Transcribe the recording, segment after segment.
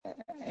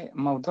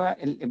موضوع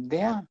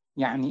الإبداع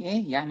يعني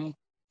إيه؟ يعني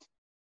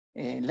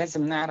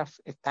لازم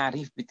نعرف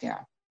التعريف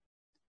بتاعه.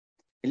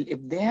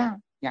 الإبداع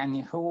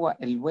يعني هو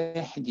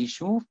الواحد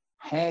يشوف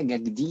حاجة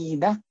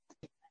جديدة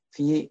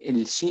في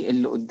الشيء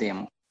اللي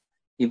قدامه.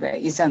 يبقى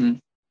إذن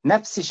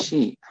نفس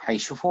الشيء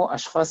هيشوفوه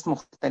أشخاص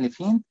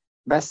مختلفين،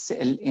 بس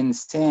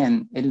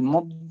الإنسان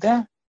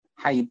المبدع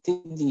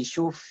هيبتدي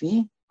يشوف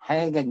فيه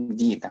حاجة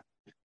جديدة.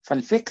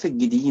 فالفكر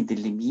الجديد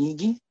اللي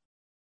بيجي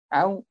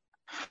أو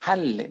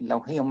حل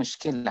لو هي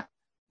مشكلة،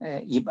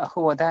 يبقى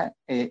هو ده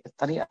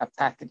الطريقة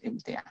بتاعت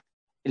الإبداع.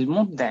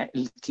 المبدع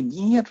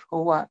الكبير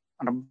هو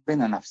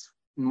ربنا نفسه.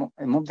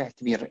 المبدع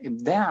الكبير،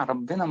 إبداع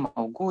ربنا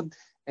موجود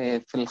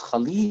في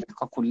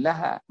الخليقة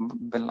كلها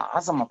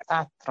بالعظمة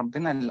بتاعت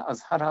ربنا اللي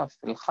أظهرها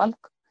في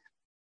الخلق،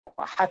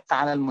 وحتى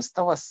على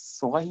المستوى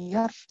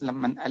الصغير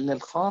لما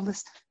نقلل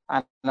خالص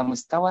على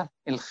مستوى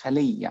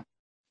الخلية.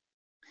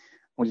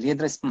 واللي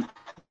يدرس من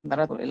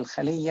حضرات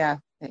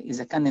الخلية،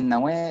 إذا كان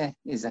النواة،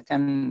 إذا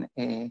كان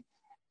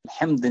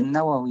الحمض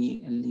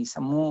النووي اللي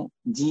يسموه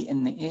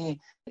DNA،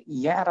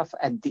 يعرف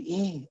قد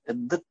إيه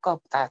الدقة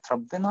بتاعت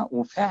ربنا.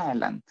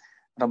 وفعلا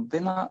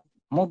ربنا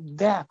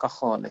مبدع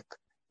كخالق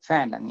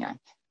فعلا. يعني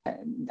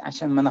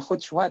عشان ما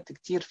ناخدش وقت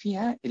كتير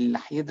فيها، اللي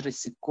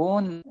هيدرس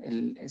الكون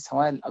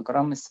سواء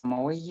الأجرام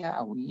السماوية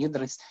أو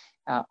يدرس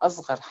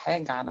أصغر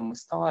حاجة على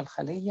مستوى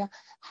الخلية،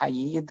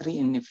 هيدري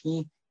إن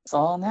في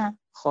صانع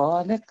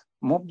خالق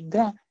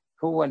مبدع،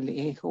 هو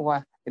اللي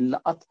هو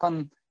اللي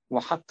أتقن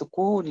وحط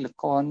كل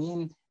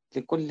القوانين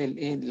لكل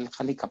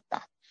الخليقة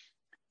بتاعته.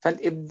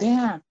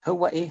 فالإبداع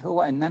هو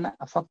هو إن أنا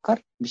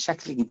أفكر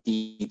بشكل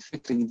جديد،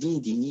 فكر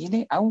جديد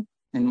يجيلي، أو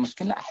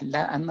المشكلة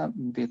أحلها أنا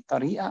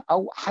بطريقة،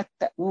 أو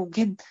حتى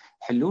أوجد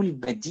حلول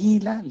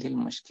بديلة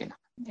للمشكلة.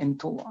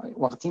 أنتوا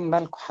واخدين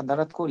بالكم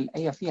حضراتكم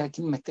الآية فيها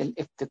كلمة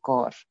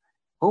الابتكار.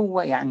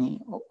 هو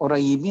يعني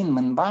قريبين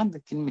من بعض،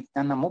 كلمة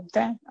أنا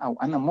مبدع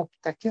أو أنا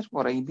مبتكر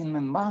قريبين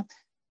من بعض.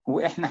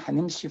 وإحنا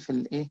هنمشي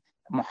في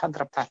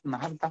المحاضرة بتاعت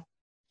النهاردة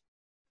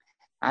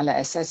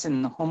على أساس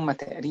إن هم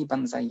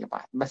تقريبا زي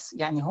بعض، بس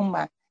يعني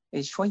هم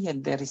شوية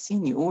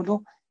الدارسين يقولوا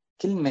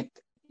كلمة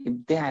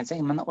إبداع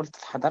زي ما أنا قلت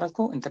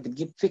لحضراتكم، أنت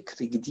بتجيب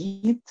فكر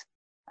جديد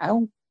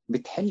أو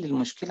بتحل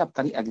المشكلة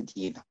بطريقة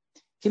جديدة.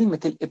 كلمة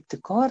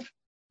الابتكار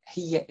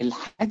هي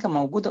الحاجة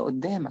موجودة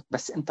قدامك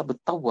بس أنت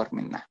بتطور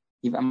منها،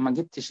 يبقى ما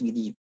جبتش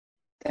جديد.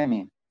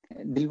 تمام.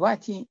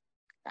 دلوقتي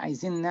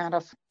عايزين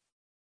نعرف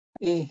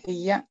إيه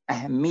هي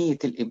أهمية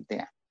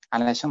الإبداع.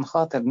 علشان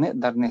خاطر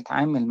نقدر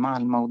نتعامل مع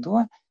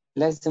الموضوع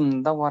لازم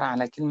ندور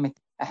على كلمة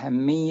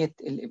أهمية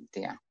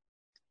الإبداع.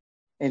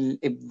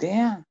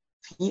 الإبداع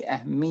فيه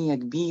أهمية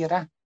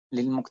كبيرة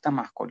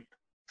للمجتمع كله،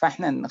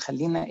 فإحنا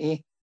نخلينا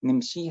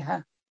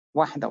نمشيها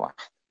واحدة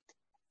واحدة.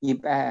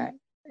 يبقى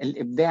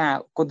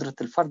الإبداع قدرة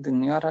الفرد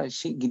إنه يرى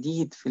شيء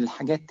جديد في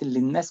الحاجات اللي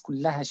الناس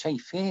كلها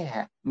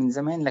شايفاها من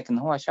زمان، لكن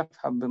هو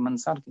شافها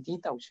بمنظار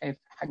جديد أو شايف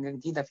حاجة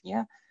جديدة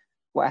فيها.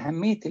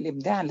 وأهمية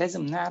الإبداع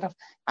لازم نعرف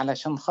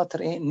علشان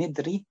خاطر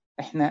ندري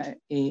إحنا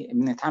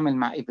بنتعامل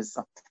مع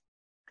بالظبط.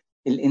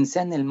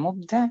 الإنسان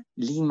المبدع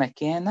ليه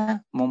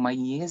مكانة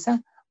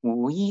مميزة،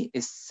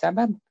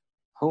 والسبب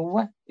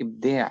هو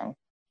إبداعه.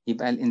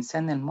 يبقى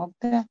الإنسان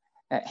المبدع،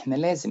 إحنا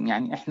لازم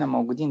يعني إحنا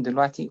موجودين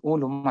دلوقتي،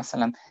 قولوا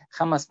مثلا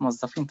 5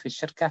 موظفين في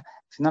الشركة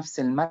في نفس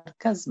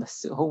المركز،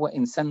 بس هو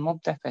إنسان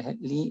مبدع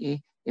فليه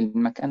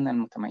المكانة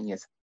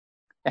المتميزة.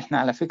 إحنا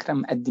على فكرة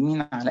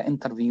مقدمين على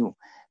انترفيو،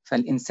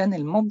 فالإنسان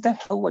المبدع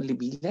هو اللي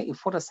بيلاقي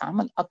فرص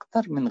عمل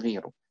أكتر من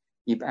غيره.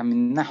 يبقى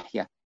من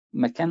ناحية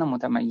مكانة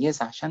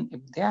متميزة عشان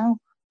إبداعه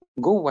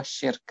جوه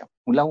الشركة،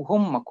 ولو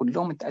هم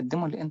كلهم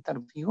اتقدموا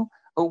للانترفيو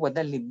هو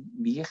ده اللي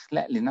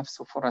بيخلق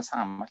لنفسه فرص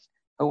عمل،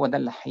 هو ده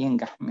اللي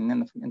هينجح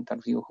مننا في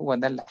الانترفيو، هو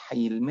ده اللي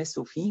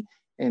هيلمسوا فيه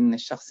إن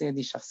الشخصية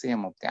دي شخصية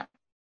مبدعة.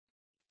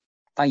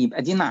 طيب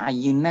أدينا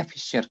عيناه في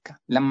الشركة،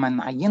 لما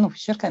نعينه في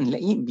الشركة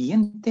نلاقيه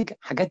بينتج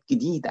حاجات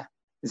جديدة.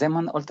 زي ما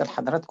أنا قلت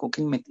لحضراتكم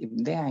كلمة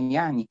إبداع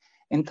يعني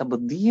أنت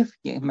بتضيف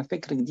يا إما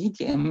فكر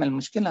جديد يا إما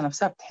المشكلة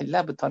نفسها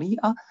بتحلها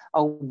بطريقة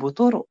أو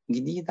بطرق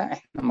جديدة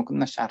إحنا ما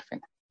كناش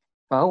عارفينها.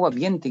 فهو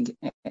بينتج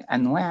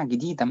أنواع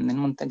جديدة من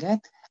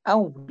المنتجات،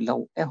 أو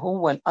لو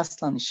هو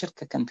أصلا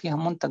الشركة كان فيها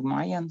منتج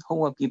معين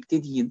هو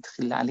بيبتدي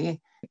يدخل عليه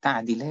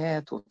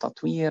تعديلات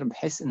وتطوير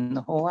بحيث إن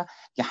هو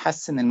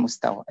يحسن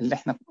المستوى اللي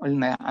احنا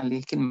قلنا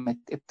عليه كلمة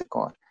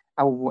ابتكار،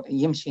 أو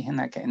يمشي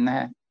هنا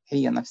كأنها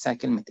هي نفسها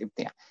كلمة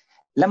إبداع.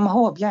 لما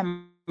هو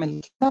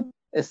بيعمل كده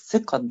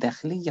الثقة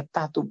الداخلية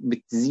بتاعته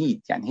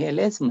بتزيد. يعني هي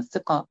لازم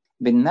الثقة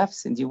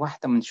بالنفس دي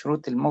واحدة من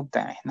شروط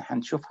المبدع، احنا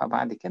هنشوفها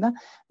بعد كده،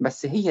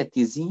 بس هي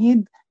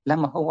تزيد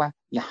لما هو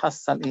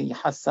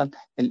يحصل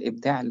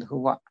الإبداع اللي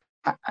هو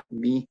حقق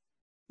بيه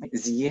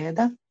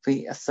زيادة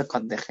في الثقة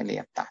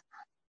الداخلية بتاعته.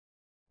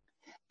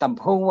 طب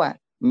هو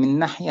من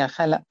ناحية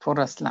خلق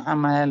فرص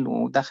لعمل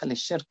ودخل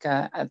الشركة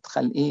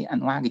أدخل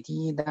أنواع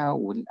جديدة،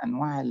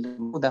 والأنواع اللي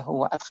موجودة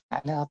هو أدخل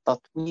عليها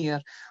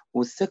التطوير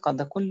والثقة،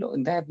 ده كله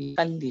ده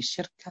بيخلي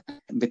الشركة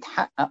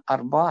بتحقق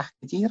أرباح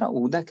كتيرة،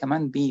 وده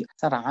كمان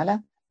بيأثر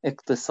على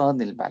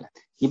اقتصاد البلد.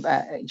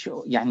 يبقى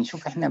يعني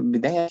شوف احنا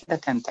بداية كده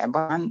كانت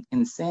عبارة عن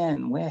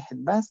إنسان واحد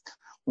بس،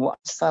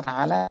 وأثر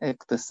على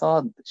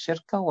اقتصاد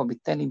شركة،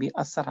 وبالتالي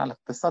بيأثر على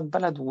اقتصاد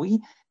بلد.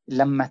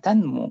 ولما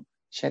تنمو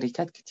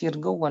شركات كتير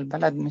جوه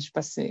البلد، مش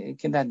بس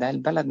كده، ده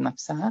البلد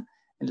نفسها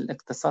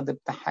الاقتصاد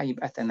بتاعها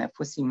يبقى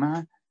تنافسي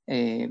مع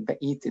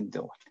بقية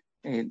الدول.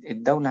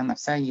 الدولة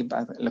نفسها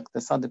يبقى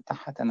الاقتصاد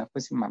بتاعها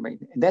تنافسي مع بقية.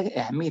 ده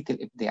أهمية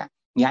الإبداع.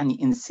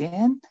 يعني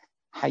إنسان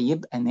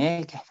هيبقى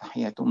ناجح في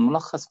حياته،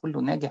 الملخص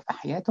كله ناجح في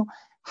حياته،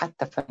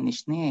 حتى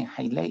فنشناه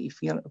هيلاقي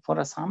فيه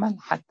فرص عمل.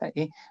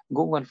 حتى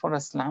جوه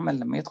الفرص العمل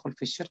لما يدخل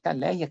في الشركة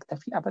لا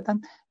يكتفي أبدا،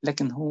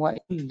 لكن هو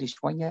كل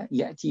شوية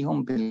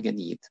يأتيهم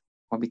بالجديد،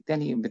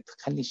 وبالتالي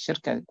بتخلي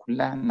الشركة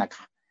كلها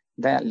ناجحة.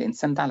 ده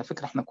الإنسان ده على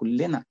فكرة احنا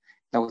كلنا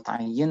لو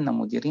تعيننا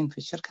مديرين في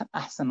الشركة،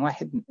 أحسن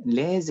واحد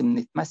لازم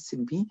نتمسك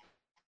بيه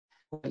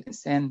هو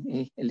الإنسان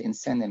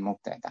الإنسان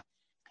المبدع ده.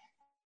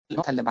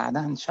 النقطة اللي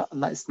بعدها إن شاء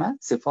الله اسمها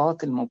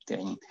صفات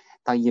المبدعين.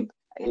 طيب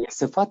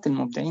صفات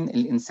المبدعين،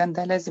 الإنسان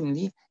ده لازم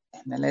ليه،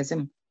 إحنا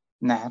لازم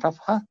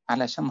نعرفها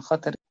علشان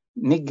خاطر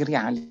نجري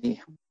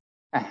عليها.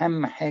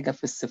 أهم حاجة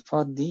في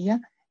الصفات دي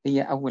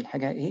هي أول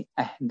حاجة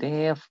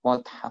أهداف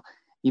واضحة.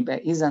 يبقى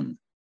إذن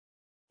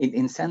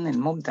الإنسان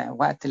المبدع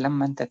وقت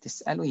لما أنت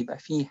تسأله يبقى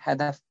فيه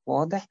هدف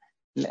واضح.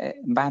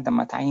 بعد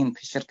ما تعين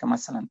في الشركة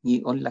مثلا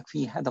يقول لك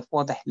فيه هدف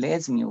واضح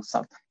لازم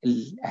يوصل.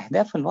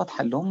 الأهداف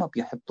الواضحة اللي هم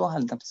بيحطوها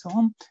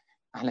لنفسهم،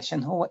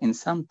 علشان هو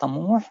إنسان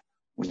طموح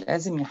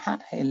ولازم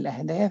يحقق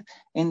الأهداف.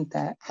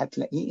 أنت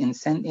هتلاقيه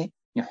إنسان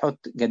يحط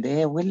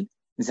جداول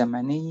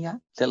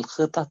زمنية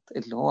للخطط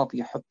اللي هو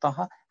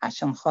بيحطها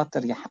عشان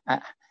خاطر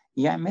يحققها.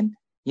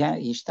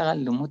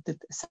 يشتغل لمدة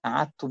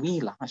ساعات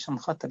طويلة عشان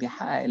خاطر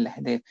يحقق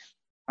الأهداف.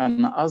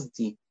 أنا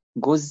قصدي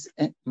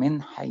جزء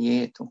من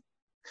حياته.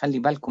 خلي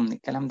بالكم من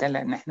الكلام ده،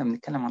 لأن احنا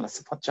بنتكلم على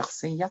صفات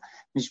شخصية،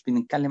 مش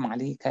بنتكلم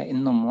عليه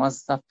كأنه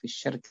موظف في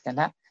الشركة.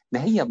 لا، ده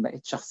هي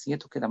بقت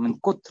شخصيته كده من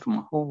كتر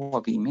ما هو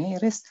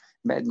بيمارس،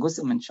 بقت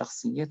جزء من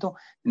شخصيته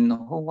إنه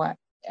هو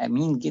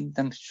أمين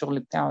جدا في الشغل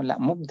بتاعه، لا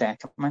مبدع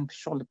كمان في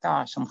الشغل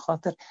بتاعه عشان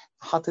خاطر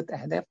حاطط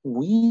أهداف،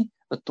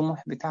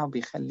 والطموح بتاعه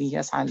بيخليه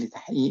يسعى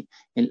لتحقيق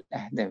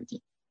الأهداف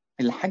دي.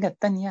 الحاجة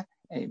التانية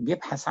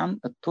بيبحث عن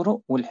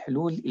الطرق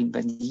والحلول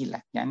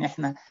البديلة. يعني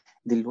احنا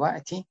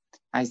دلوقتي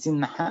عايزين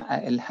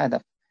نحقق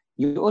الهدف،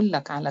 يقول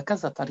لك على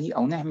كذا طريقة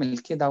ونعمل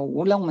كده،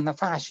 ولو ما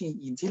نفعش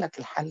يدي لك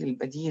الحل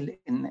البديل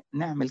ان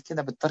نعمل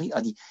كده بالطريقة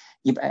دي.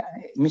 يبقى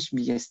مش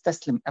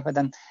بيستسلم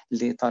ابدا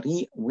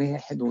لطريق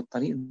واحد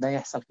والطريق ده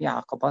يحصل فيه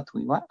عقبات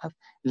ويوقف،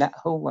 لا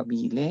هو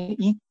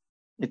بيلاقي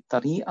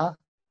الطريقة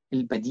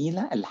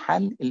البديلة،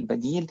 الحل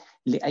البديل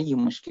لأي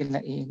مشكلة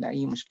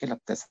لأي مشكلة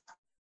بتظهر.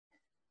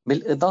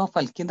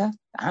 بالإضافة لكده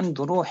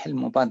عنده روح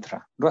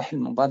المبادرة. روح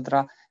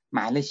المبادرة،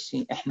 معلش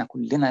احنا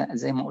كلنا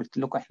زي ما قلت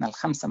لكم احنا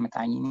الخمسة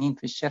متعينين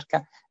في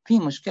الشركة، في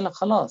مشكلة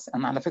خلاص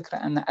انا على فكرة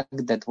انا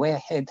اجدد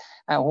واحد،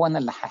 هو انا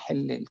اللي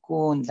هحل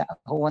الكون، لا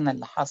هو انا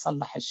اللي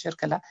هصلح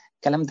الشركة، لا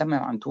الكلام ده ما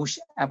عندوش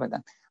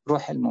ابدا.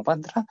 روح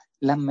المبادرة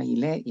لما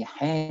يلاقي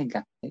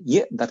حاجة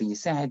يقدر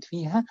يساعد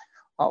فيها،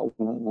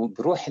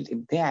 وبروح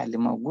الابداع اللي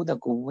موجودة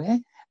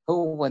جواه،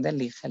 هو ده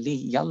اللي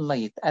يخليه يلا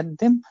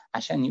يتقدم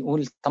عشان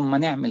يقول طب ما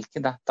نعمل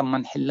كده، طب ما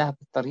نحلها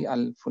بالطريقة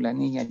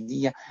الفلانية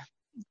دي.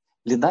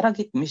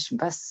 لدرجة مش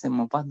بس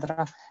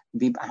مبادرة،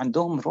 بيبقى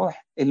عندهم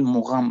روح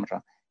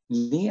المغامرة.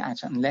 ليه؟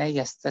 عشان لا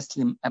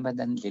يستسلم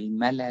أبدا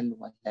للملل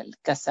ولا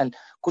الكسل،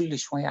 كل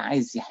شوية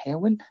عايز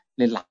يحاول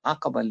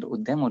للعقبة اللي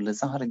قدامه اللي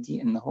ظهرت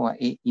دي إن هو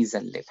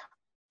يذللها.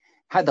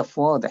 هدف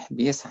واضح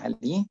بيسعى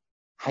ليه،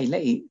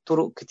 هيلاقي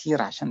طرق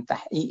كتير عشان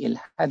تحقيق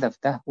الهدف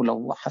ده،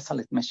 ولو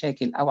حصلت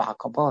مشاكل أو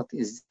عقبات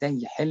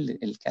إزاي يحل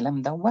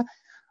الكلام ده.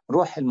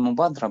 روح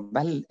المبادرة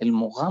بل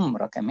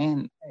المغامرة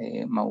كمان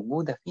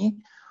موجودة فيه.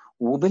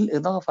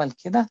 وبالإضافة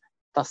لكده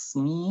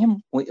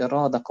تصميم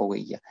وإرادة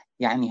قوية.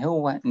 يعني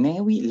هو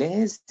ناوي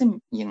لازم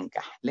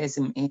ينجح،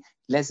 لازم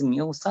لازم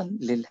يوصل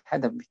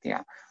للهدف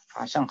بتاعه.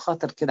 عشان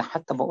خاطر كده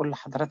حتى بقول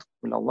لحضراتكم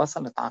لو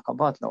وصلت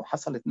عقبات، لو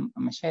حصلت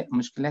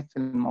مشكلات في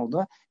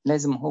الموضوع،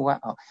 لازم هو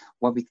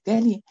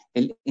وبالتالي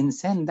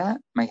الإنسان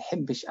ده ما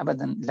يحبش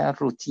أبدا لا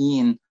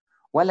الروتين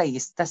ولا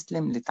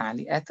يستسلم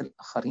لتعليقات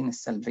الآخرين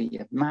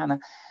السلبية. بمعنى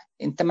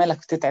انت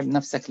مالك تتعب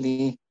نفسك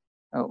ليه،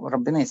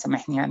 وربنا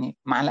يسامحني يعني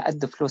ما على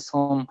قد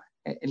فلوسهم.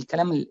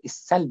 الكلام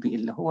السلبي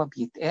اللي هو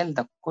بيتقال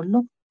ده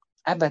كله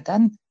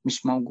ابدا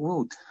مش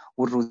موجود.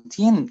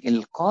 والروتين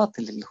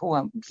القاتل اللي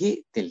هو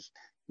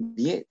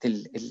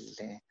بيقتل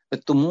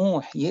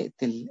الطموح،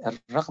 يقتل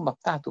الرغبة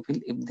بتاعته في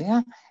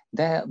الإبداع،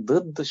 ده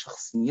ضد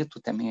شخصيته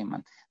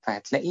تماما.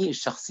 فهتلاقيه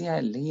الشخصية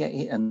اللي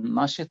هي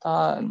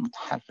النشطة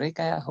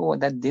المتحركة، هو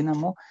ده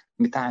الدينامو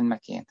بتاع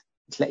المكان.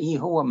 تلاقيه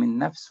هو من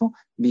نفسه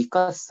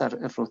بيكسر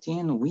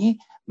الروتين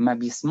وما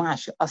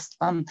بيسمعش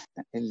أصلا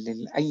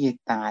لأي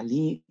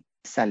تعليق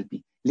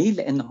سلبي. ليه؟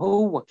 لأن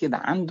هو كده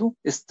عنده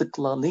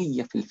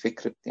استقلالية في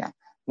الفكر بتاعه،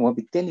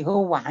 وبالتالي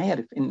هو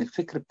عارف إن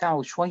الفكر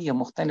بتاعه شوية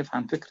مختلف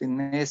عن فكر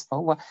الناس،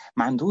 فهو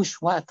ما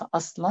عندوش وقت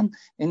أصلا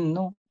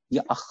إنه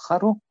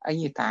يأخره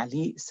أي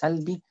تعليق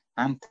سلبي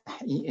عن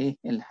تحقيق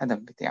الهدف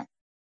بتاعه.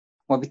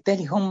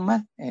 وبالتالي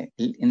هم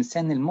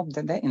الإنسان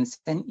المبدع ده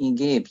إنسان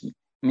إيجابي،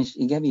 مش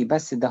إيجابي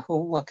بس، ده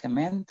هو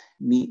كمان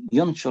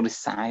بينشر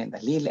السعادة.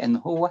 ليه؟ لأن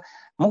هو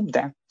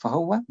مبدع،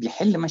 فهو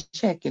بيحل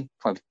مشاكل،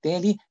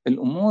 فبالتالي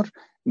الأمور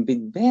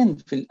بتبان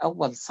في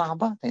الأول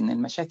صعبة لأن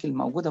المشاكل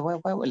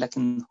موجودة،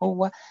 ولكن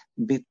هو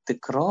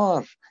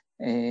بالتكرار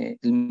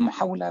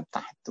المحاولة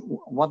بتاعت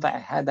وضع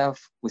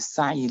هدف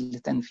والسعي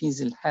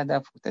لتنفيذ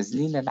الهدف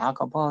وتذليل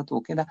العقبات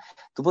وكده،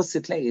 تبص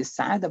تلاقي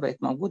السعادة بقت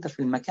موجودة في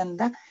المكان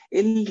ده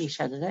اللي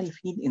شغال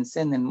فيه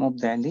الإنسان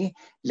المبدع. ليه؟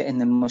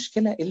 لأن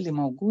المشكلة اللي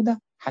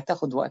موجودة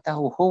هتاخد وقتها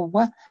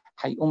وهو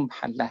هيقوم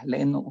بحلها،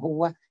 لأنه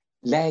هو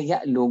لا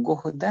يألو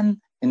جهدا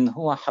إن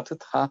هو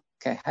حاططها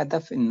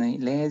كهدف إن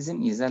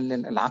لازم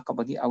يذلل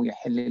العقبة دي أو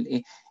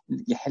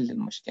يحل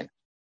المشكلة.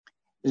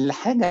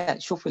 الحاجة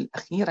شوف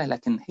الأخيرة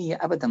لكن هي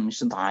أبدا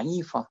مش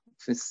ضعيفة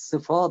في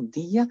الصفات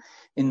دي،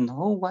 إن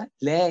هو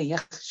لا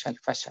يخشى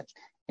الفشل.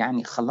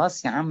 يعني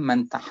خلاص يا عم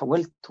أنت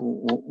حاولت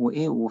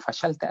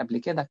وفشلت قبل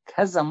كده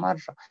كذا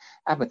مرة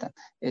أبدا،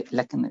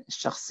 لكن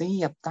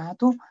الشخصية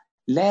بتاعته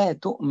لا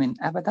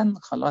تؤمن أبدا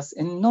خلاص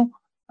إنه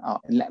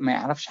لا ما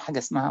يعرفش حاجة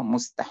اسمها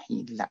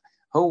مستحيل، لا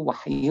هو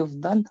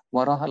هيفضل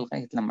وراها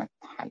لغاية لما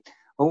تتحل.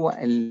 هو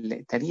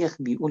التاريخ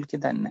بيقول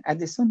كده إن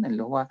أديسون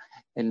اللي هو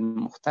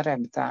المخترع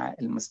بتاع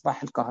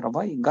المصباح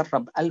الكهربائي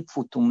جرب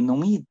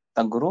 1800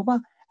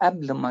 تجربة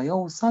قبل ما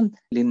يوصل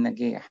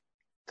للنجاح.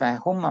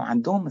 فهم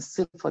عندهم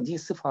الصفة دي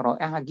صفة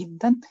رائعة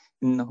جدا،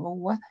 إن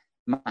هو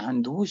ما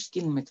عندهوش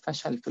كلمة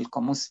فشل في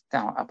القاموس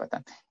بتاعه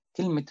أبدا.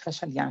 كلمة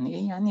فشل يعني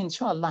إيه؟ يعني إن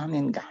شاء الله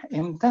هننجح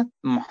إمتى؟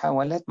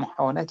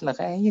 محاولات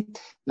لغاية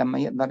لما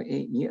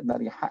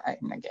يقدر يحقق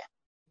النجاح.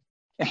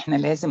 احنا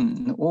لازم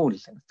نقول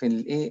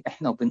في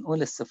احنا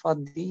وبنقول الصفات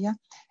دي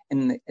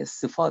ان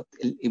الصفات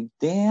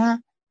الابداع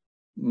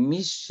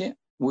مش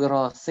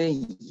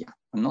وراثيه،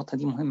 النقطه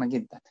دي مهمه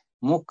جدا،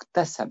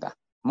 مكتسبه.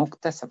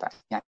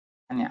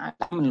 يعني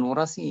العامل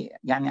الوراثي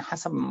يعني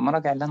حسب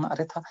المراجع اللي انا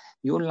قريتها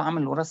بيقول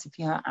العامل الوراثي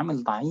فيها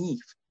عامل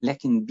ضعيف،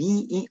 لكن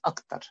بيئي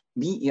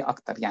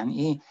اكتر. يعني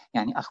ايه؟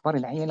 يعني اخبار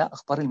العيله،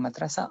 اخبار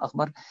المدرسه،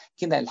 اخبار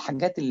كده،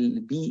 الحاجات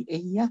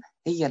البيئيه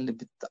هي اللي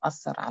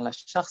بتاثر على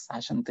الشخص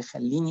عشان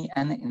تخليني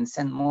انا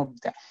انسان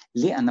مبدع.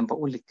 ليه انا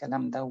بقول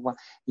الكلام ده؟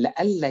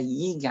 لألا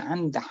يجي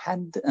عند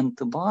حد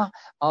انطباع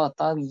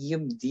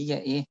طيب دي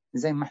ايه،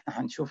 زي ما احنا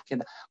هنشوف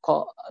كده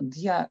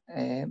دي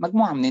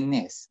مجموعه من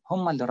الناس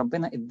هم اللي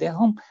ربنا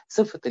اداهم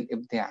صفه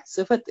الابداع،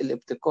 صفه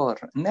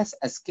الابتكار، ناس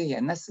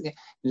اذكياء، ناس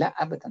لا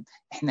ابدا.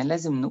 احنا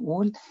لازم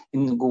نقول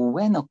ان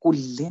جوانا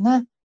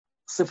كلنا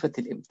صفه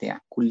الابداع،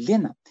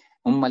 كلنا.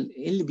 امال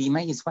ايه اللي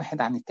بيميز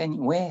واحد عن التاني؟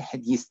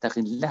 واحد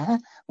يستغلها،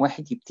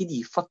 واحد يبتدي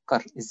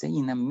يفكر ازاي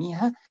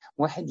ينميها،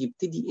 واحد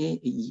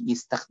يبتدي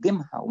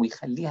يستخدمها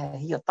ويخليها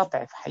هي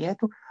طبع في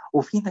حياته،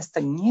 وفي ناس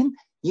تانيين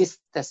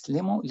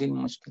يستسلموا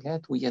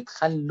للمشكلات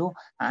ويتخلوا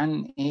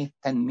عن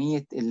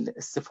تنمية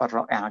الصفة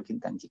الرائعة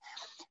جدا دي.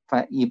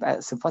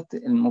 فيبقى صفات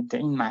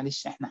المبدعين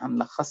معلش احنا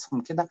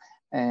هنلخصهم كده،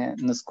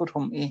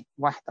 نذكرهم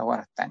واحدة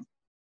ورا الثانية.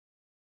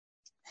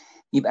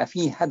 يبقى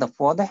فيه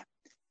هدف واضح،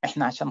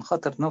 احنا عشان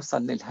خاطر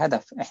نوصل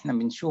للهدف احنا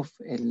بنشوف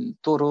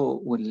الطرق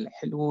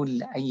والحلول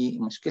لأي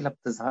مشكلة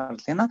بتظهر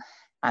لنا.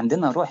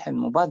 عندنا روح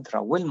المبادرة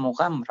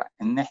والمغامرة،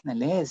 ان احنا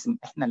لازم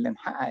احنا اللي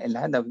نحقق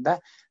الهدف ده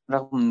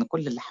رغم ان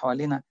كل اللي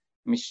حوالينا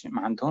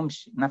ما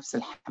عندهمش نفس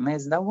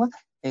الحماس ده.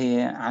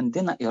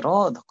 عندنا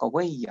إرادة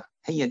قوية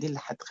هي دي اللي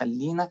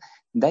هتخلينا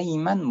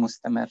دايما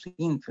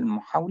مستمرين في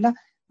المحاولة،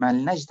 ما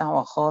لناش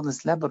دعوة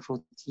خالص لا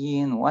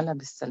بالروتين ولا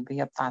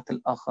بالسلبية بتاعت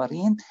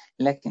الآخرين،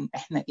 لكن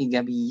احنا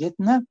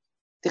إيجابيتنا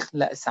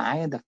تخلق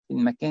سعادة في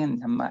المكان.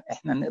 لما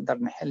احنا نقدر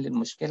نحل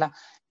المشكلة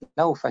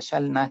لو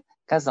فشلنا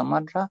كذا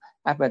مرة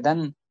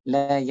أبدا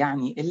لا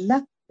يعني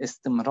إلا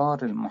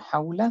استمرار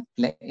المحاولة،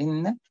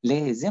 لأن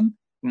لازم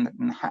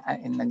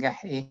نحقق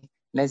النجاح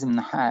لازم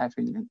نحقق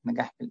في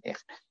النجاح في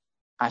الآخر.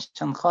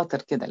 عشان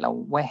خاطر كده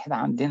لو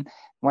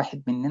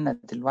واحد مننا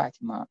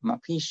دلوقتي ما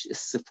فيش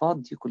الصفات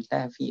دي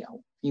كلها فيه،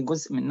 أو في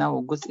جزء منها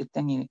والجزء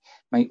التاني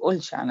ما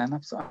يقولش على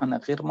نفسه أنا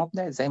غير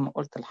مبدع زي ما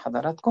قلت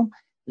لحضراتكم،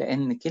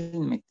 لأن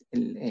كلمة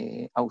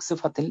أو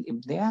صفة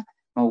الإبداع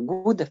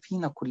موجودة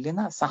فينا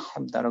كلنا صح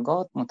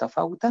بدرجات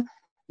متفاوتة،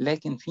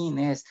 لكن في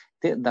ناس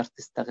تقدر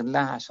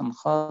تستغلها عشان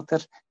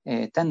خاطر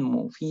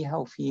تنمو فيها،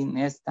 وفي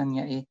ناس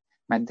تانية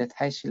ما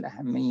ادتهاش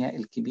الأهمية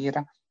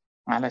الكبيرة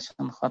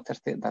علشان خاطر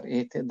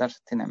تقدر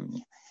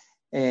تنميها.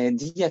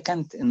 دي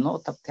كانت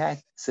النقطة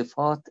بتاعت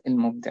صفات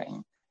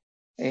المبدعين.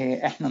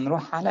 احنا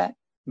نروح على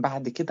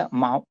بعد كده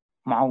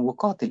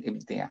معوقات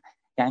الإبداع.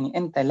 يعني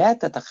انت لا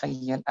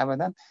تتخيل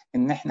ابدا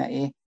ان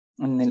احنا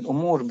ان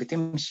الامور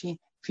بتمشي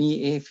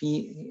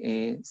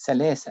في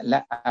سلاسة،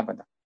 لا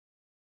ابدا.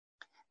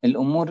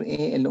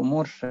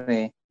 الامور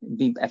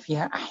بيبقى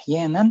فيها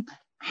احيانا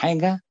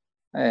حاجة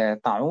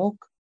تعوق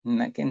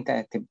انك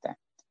انت تبدع.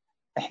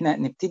 احنا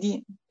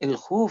نبتدي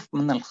الخوف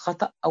من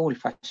الخطأ او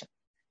الفشل.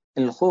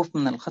 الخوف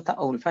من الخطأ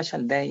او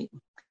الفشل ده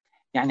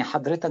يعني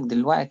حضرتك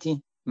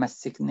دلوقتي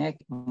مسكناك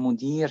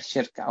مدير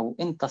شركة او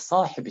انت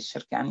صاحب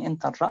الشركة، يعني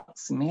انت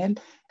الرأس مال،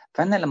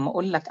 فانا لما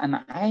اقول لك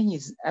انا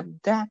عايز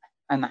ابدع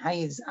أنا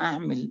عايز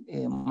أعمل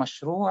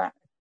مشروع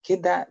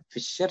كده في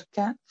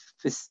الشركة،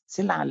 في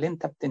السلعة اللي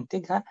أنت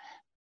بتنتجها.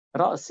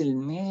 رأس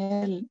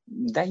المال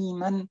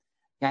دايما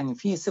يعني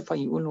فيه صفة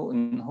يقولوا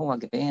إن هو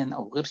جبان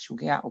أو غير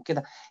شجاع أو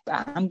كده،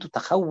 بقى عنده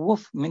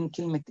تخوف من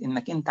كلمة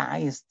إنك أنت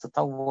عايز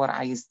تطور،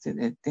 عايز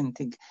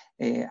تنتج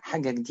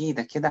حاجة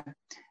جديدة كده.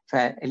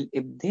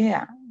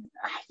 فالإبداع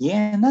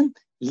أحيانا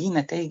ليه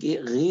نتائج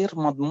غير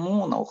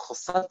مضمونة،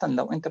 وخاصة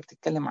لو أنت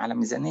بتتكلم على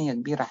ميزانية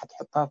كبيرة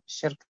هتحطها في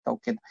الشركة أو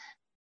كده.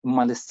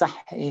 امال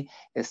الصح ايه؟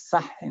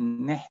 الصح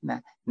ان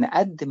احنا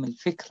نقدم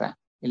الفكره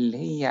اللي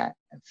هي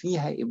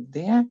فيها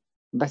ابداع،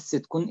 بس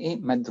تكون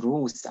ايه؟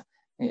 مدروسه.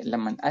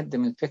 لما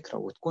نقدم الفكره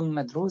وتكون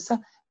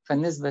مدروسه،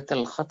 فنسبه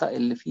الخطا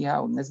اللي فيها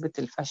او نسبه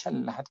الفشل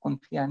اللي هتكون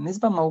فيها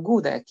نسبه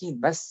موجوده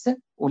اكيد بس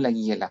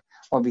قليله،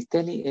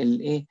 وبالتالي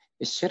الايه؟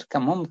 الشركه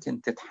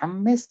ممكن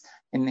تتحمس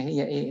ان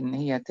هي ايه؟ ان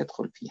هي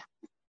تدخل فيها.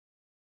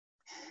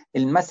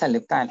 المثل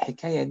بتاع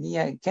الحكاية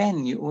دي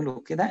كان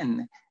يقولوا كده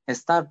إن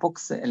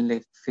ستاربكس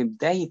اللي في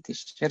بداية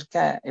الشركة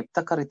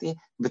ابتكرت إيه؟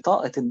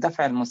 بطاقة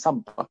الدفع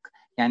المسبق.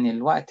 يعني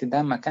الوقت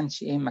ده ما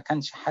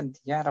كانش حد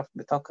يعرف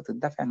بطاقة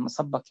الدفع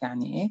المسبق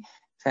يعني إيه.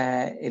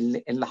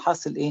 فاللي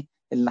حاصل إيه؟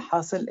 اللي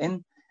حاصل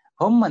إن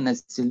هم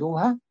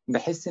نزلوها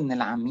بحيث ان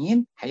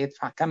العميل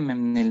هيدفع كم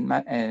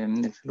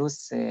من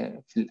الفلوس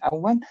في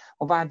الاول،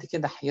 وبعد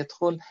كده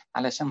هيدخل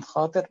علشان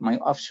خاطر ما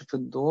يقفش في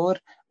الدور،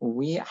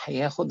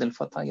 وهياخد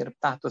الفطاير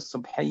بتاعته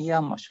الصبحيه،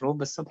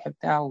 مشروب الصبح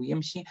بتاعه،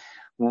 ويمشي.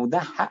 وده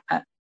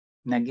حقق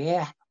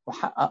نجاح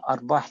وحقق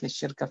ارباح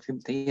للشركه في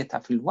بدايتها،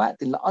 في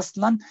الوقت اللي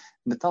اصلا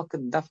بطاقه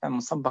دفع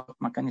مسبق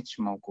ما كانتش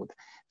موجوده.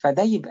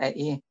 فده يبقى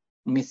ايه؟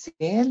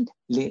 مثال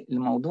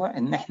للموضوع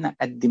ان احنا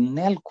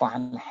قدمنا لكم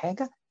على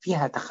حاجه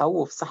فيها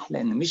تخوف صح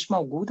لان مش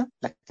موجوده،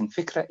 لكن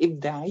فكره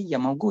ابداعيه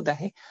موجوده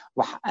اهي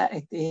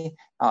وحققت ايه؟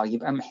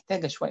 يبقى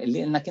محتاجه شويه،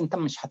 لانك انت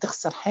مش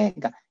هتخسر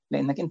حاجه،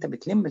 لانك انت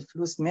بتلم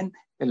الفلوس من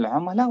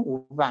العملاء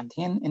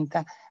وبعدين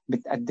انت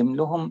بتقدم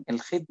لهم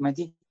الخدمه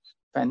دي.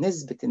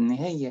 فنسبة إن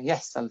هي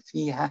يحصل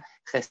فيها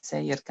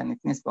خسائر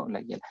كانت نسبة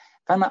قليلة.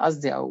 فأنا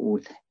قصدي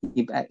أقول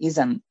يبقى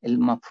إذا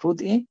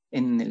المفروض إيه؟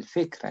 إن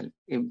الفكرة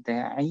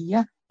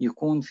الإبداعية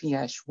يكون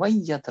فيها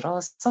شوية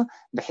دراسة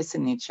بحيث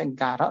إن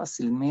يتشجع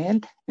رأس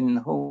المال إن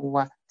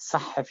هو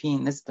صح فيه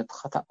نسبة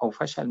خطأ أو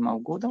فشل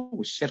موجودة،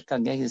 والشركة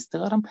جايز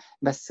تغرم،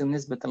 بس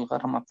نسبة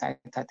الغرامة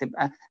بتاعتها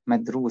تبقى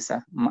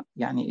مدروسة.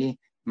 يعني إيه؟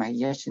 ما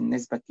هياش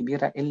النسبة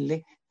الكبيرة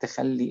اللي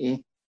تخلي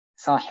إيه؟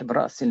 صاحب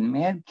رأس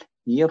المال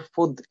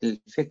يرفض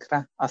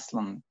الفكرة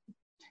أصلا.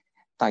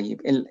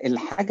 طيب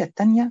الحاجة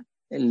التانية،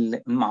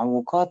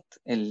 المعوقات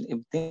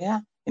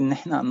الإبداع، إن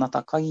إحنا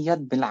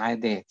نتقيد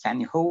بالعادات.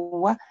 يعني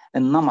هو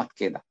النمط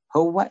كده،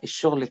 هو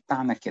الشغل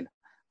بتاعنا كده،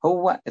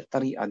 هو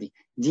الطريقة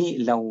دي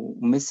لو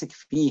مسك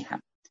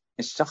فيها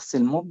الشخص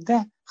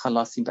المبدع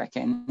خلاص يبقى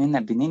كأننا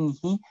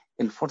بننهي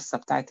الفرصة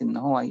بتاعت إن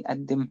هو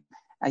يقدم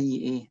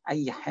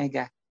أي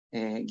حاجة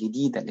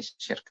جديدة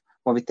للشركة.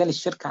 وبالتالي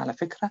الشركة على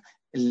فكرة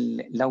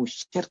لو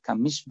الشركة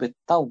مش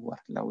بتطور،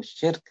 لو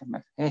الشركة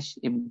ما فيهاش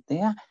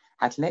إبداع،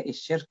 هتلاقي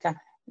الشركة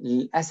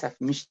للأسف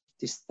مش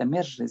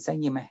تستمر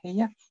زي ما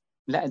هي،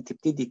 لا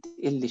تبتدي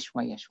تقل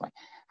شوية شوية.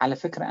 على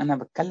فكرة أنا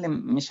بتكلم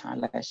مش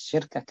على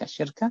الشركة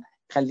كشركة،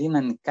 خلينا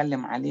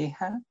نتكلم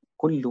عليها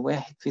كل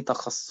واحد في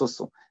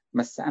تخصصه،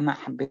 بس أنا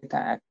حبيت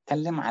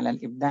أتكلم على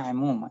الإبداع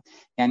عموما.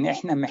 يعني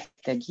إحنا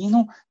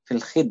محتاجينه في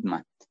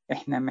الخدمة،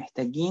 إحنا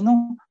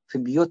محتاجينه في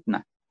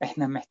بيوتنا،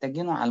 إحنا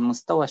محتاجينه على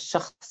المستوى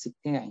الشخصي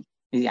بتاعي.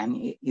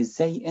 يعني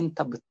إزاي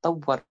أنت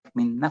بتطور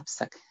من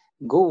نفسك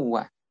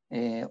جوه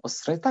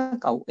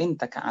أسرتك، أو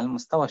أنت على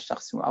المستوى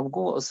الشخصي، أو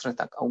جوه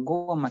أسرتك، أو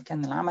جوه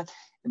مكان العمل،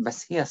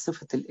 بس هي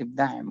صفة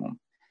الإبداع عموما.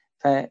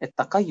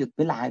 فالتقيد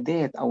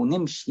بالعادات أو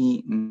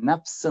نمشي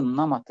نفس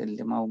النمط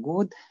اللي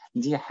موجود،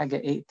 دي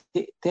حاجة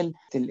تقتل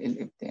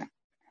الإبداع.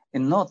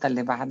 النقطة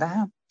اللي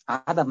بعدها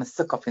عدم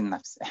الثقة في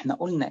النفس. احنا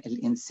قلنا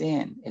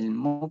الإنسان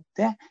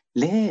المبدع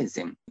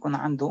لازم يكون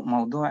عنده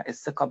موضوع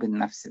الثقة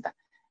بالنفس ده،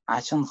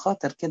 عشان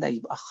خاطر كده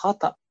يبقى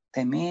خطأ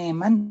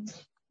تماما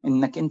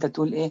انك انت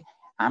تقول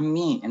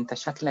عمي انت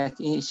شكلك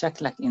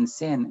شكلك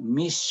انسان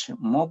مش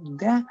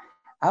مبدع،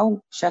 او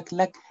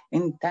شكلك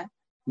انت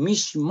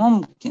مش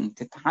ممكن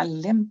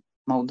تتعلم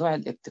موضوع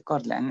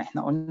الابتكار، لان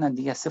احنا قلنا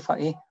دي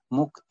صفة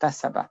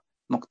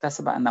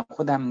مكتسبة أنا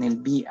أخدها من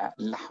البيئة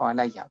اللي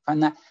حواليا،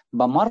 فأنا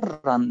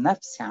بمرن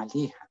نفسي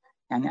عليها.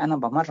 يعني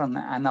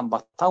أنا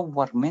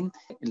بطور من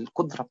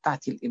القدرة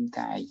بتاعتي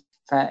الإبداعية.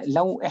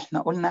 فلو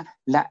إحنا قلنا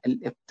لا،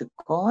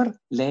 الابتكار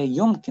لا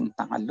يمكن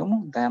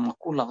تعلمه، ده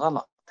مقولة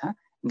غلط.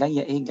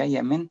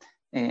 جاية من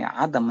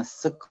عدم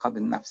الثقة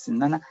بالنفس،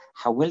 إن أنا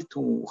حاولت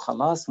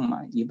وخلاص،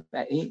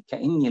 يبقى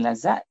كأني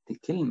لزقت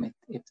كلمة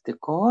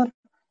ابتكار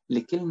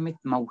لكلمة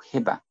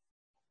موهبة.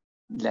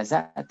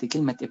 لزقت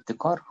كلمة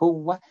ابتكار،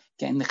 هو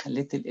كأن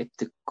خليت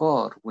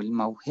الابتكار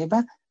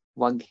والموهبة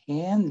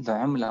وجهان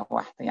لعملة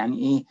واحدة.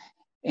 يعني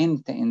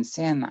أنت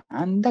إنسان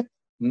عندك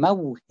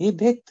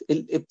موهبة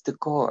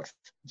الابتكار.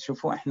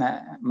 شوفوا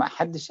إحنا ما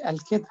حدش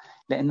قال كده،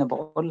 لأن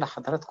بقول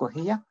لحضراتكم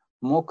هي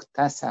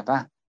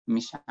مكتسبة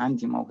مش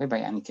عندي موهبة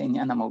يعني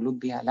كأني أنا مولود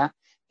بيها، لا،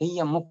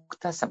 هي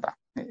مكتسبة.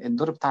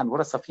 الدور بتاع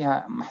الوراثة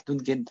فيها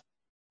محدود جدا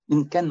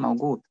إن كان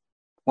موجود.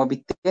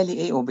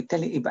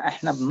 وبالتالي يبقى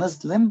إحنا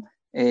بنظلم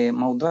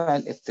موضوع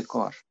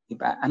الابتكار.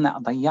 يبقى أنا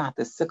ضيعت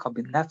الثقة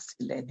بالنفس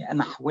لأني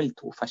أنا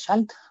حاولت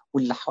وفشلت،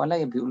 واللي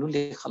حواليا بيقولوا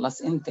لي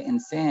خلاص أنت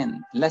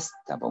إنسان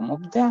لست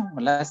بمبدع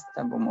ولست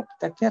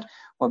بمبتكر،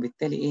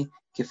 وبالتالي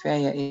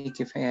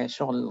كفاية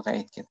شغل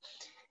لغاية كده.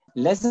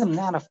 لازم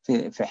نعرف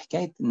في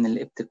حكاية إن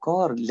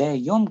الابتكار لا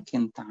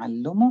يمكن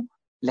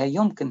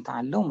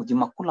تعلمه. دي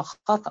مقولة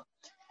خطأ.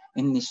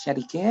 إن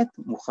الشركات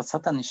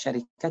وخاصة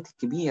الشركات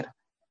الكبيرة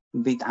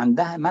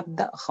عندها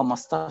مبدأ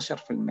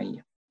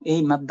 15%.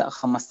 إيه مبدأ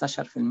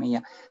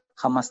 15%؟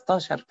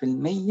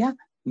 15%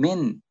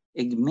 من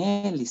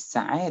إجمالي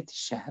الساعات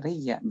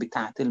الشهرية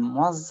بتاعة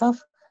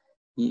الموظف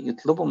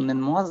يطلبوا من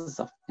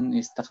الموظف إنه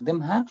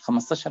يستخدمها.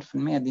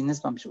 15% دي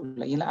نسبة مش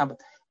قليلة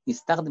أبدا.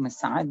 يستخدم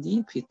الساعات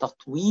دي في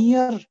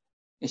تطوير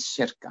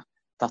الشركة،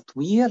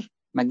 تطوير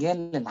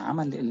مجال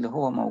العمل اللي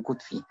هو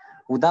موجود فيه.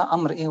 وده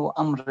أمر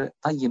وأمر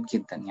طيب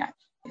جدا يعني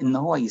إن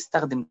هو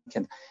يستخدم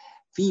كده.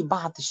 في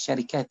بعض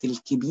الشركات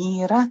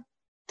الكبيرة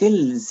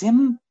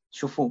تلزم،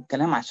 شوفوا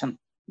الكلام عشان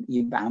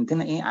يبقى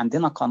عندنا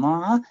عندنا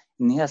قناعة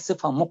إن هي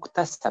صفة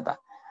مكتسبة،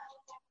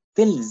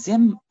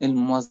 تلزم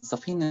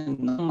الموظفين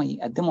إن هم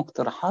يقدموا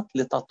اقتراحات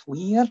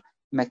لتطوير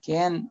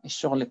مكان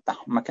الشغل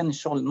بتاعهم. مكان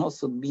الشغل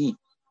نقصد بيه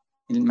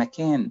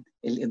المكان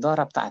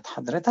الإدارة بتاعت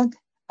حضرتك،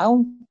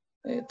 أو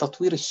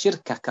تطوير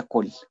الشركة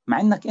ككل.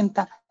 مع إنك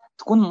أنت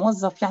تكون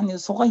موظف يعني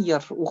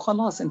صغير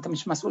وخلاص، أنت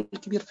مش مسؤول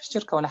كبير في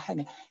الشركة ولا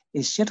حاجة،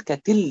 الشركة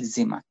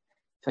تلزمك.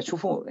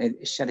 فشوفوا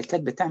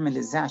الشركات بتعمل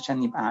إزاي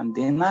عشان يبقى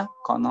عندنا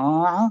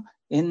قناعة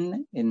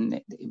إن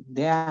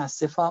الإبداع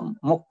صفة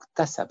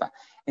مكتسبة.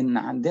 إن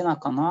عندنا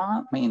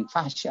قناعة ما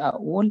ينفعش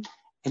أقول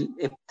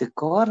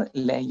الابتكار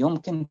لا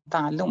يمكن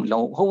تعلمه.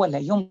 لو هو لا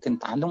يمكن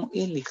تعلمه،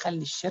 إيه اللي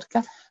يخلي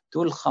الشركة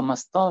تقول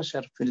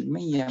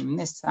 15%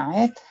 من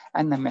الساعات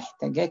أنا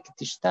محتاجاك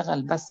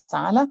تشتغل بس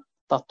على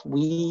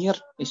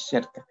تطوير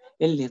الشركة؟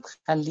 اللي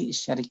تخلي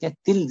الشركات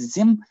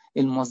تلزم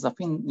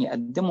الموظفين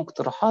يقدموا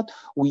اقتراحات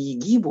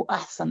ويجيبوا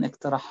أحسن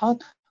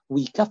اقتراحات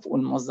ويكافئوا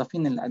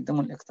الموظفين اللي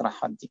قدموا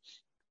الاقتراحات دي.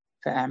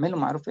 فاعملوا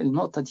معروف.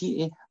 النقطة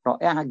دي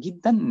رائعة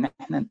جدا، إن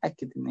احنا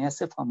نأكد إن هي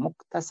صفة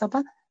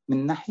مكتسبة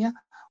من ناحية،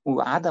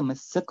 وعدم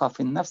الثقة في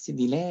النفس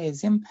دي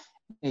لازم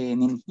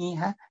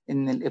ننهيها.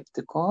 إن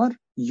الابتكار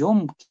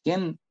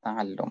يمكن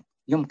تعلم.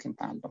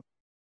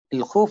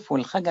 الخوف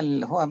والخجل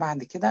اللي هو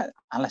بعد كده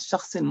على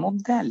الشخص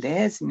المبدع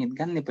لازم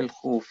يتجنب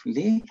الخوف.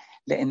 ليه؟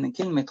 لأن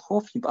كلمة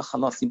خوف يبقى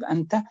خلاص، يبقى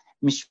أنت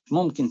مش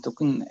ممكن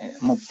تكون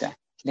مبدع.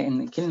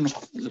 لأن كلمة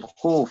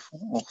الخوف،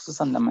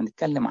 وخصوصا لما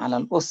نتكلم على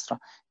الأسرة،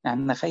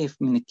 يعني أنا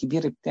خايف من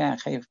الكبير بتاعي،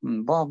 خايف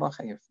من بابا،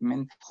 خايف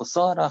من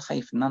خسارة،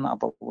 خايف إن أنا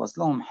أبوظ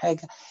لهم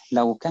حاجة.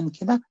 لو كان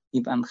كده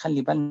يبقى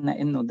نخلي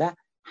بالنا إنه ده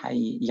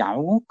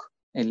هيعوق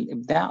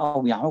الإبداع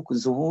أو يعوق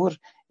ظهور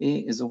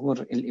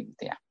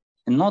الإبداع.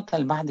 النقطة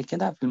اللي بعد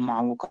كده في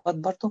المعوقات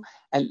برضو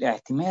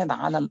الاعتماد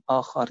على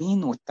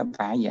الآخرين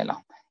والتبعية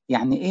لهم.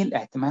 يعني إيه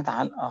الاعتماد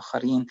على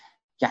الآخرين؟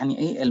 يعني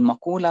إيه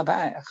المقولة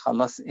بقى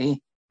خلاص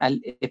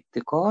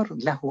الابتكار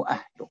له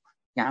أهله.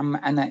 يا عم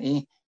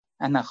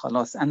أنا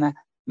خلاص أنا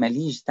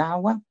ماليش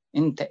دعوة،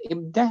 أنت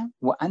ابدع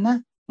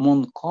وأنا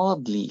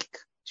منقاد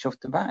ليك.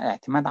 شفت بقى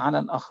اعتماد على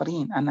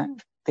الآخرين، أنا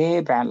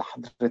تابع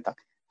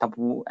لحضرتك. طب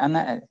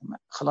وأنا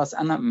خلاص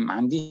أنا ما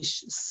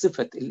عنديش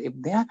صفة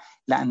الإبداع،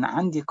 لأن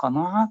عندي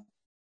قناعة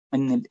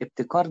ان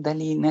الابتكار ده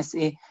ليه ناس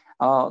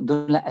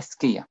دول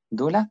اذكياء،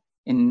 دول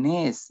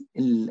الناس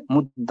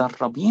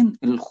المتدربين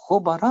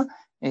الخبراء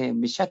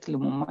بشكل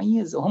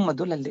مميز، هم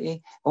دول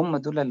اللي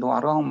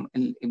وراهم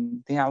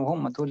الابداع،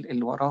 وهم دول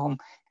اللي وراهم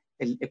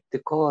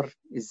الابتكار.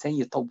 ازاي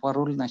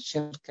يطوروا لنا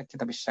الشركه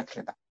كده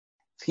بالشكل ده.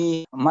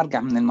 في مرجع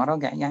من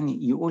المراجع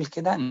يعني يقول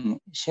كده ان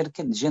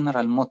شركه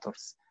جنرال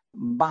موتورز،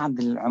 بعض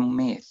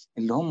العمال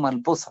اللي هم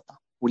البسطة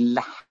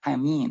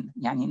واللحامين،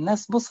 يعني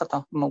الناس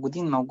بسطة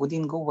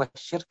موجودين جوه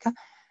الشركة،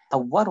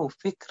 طوروا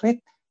فكرة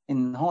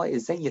ان هو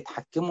ازاي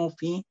يتحكموا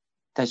في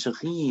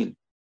تشغيل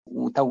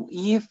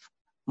وتوقيف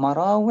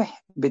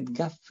مراوح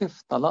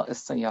بتجفف طلاء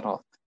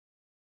السيارات.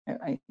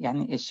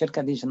 يعني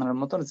الشركة دي جنرال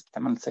موتورز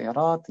بتعمل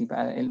سيارات،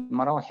 يبقى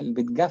المراوح اللي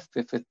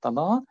بتجفف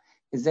الطلاء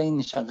ازاي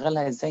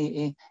نشغلها،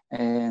 ازاي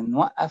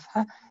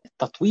نوقفها.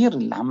 التطوير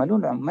اللي عملوه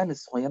العمال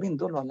الصغيرين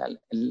دول ولا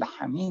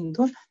اللحامين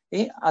دول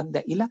ادى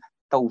الى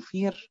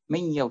توفير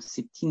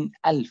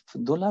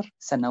 $160,000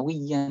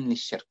 سنويا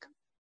للشركة.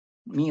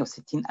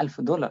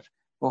 $160,000،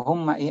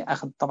 وهم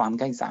اخذ طبعا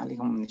جايزة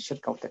عليهم من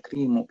الشركة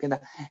وتكريم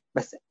وكده.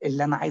 بس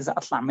اللي انا عايزة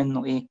اطلع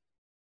منه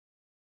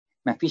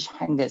ما فيش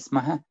حاجة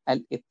اسمها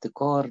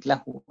الابتكار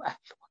له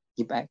أهله.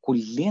 يبقى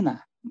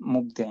كلنا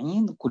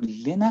مبدعين،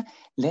 كلنا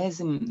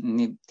لازم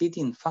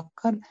نبتدي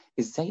نفكر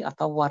ازاي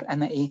اطور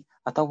انا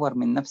اطور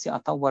من نفسي،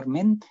 اطور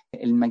من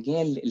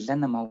المجال اللي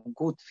انا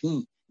موجود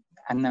فيه.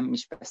 انا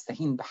مش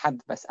بستهين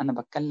بحد، بس انا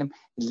بتكلم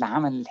اللي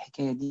عمل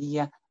الحكاية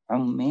دي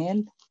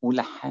عمال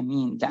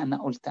ولحامين. لا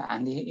انا قلت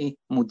عليه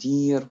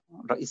مدير،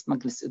 رئيس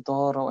مجلس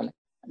إدارة، ولا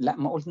لا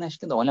ما قلناش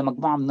كده، ولا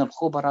مجموعة من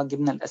الخبراء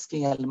جبنا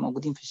الأذكياء اللي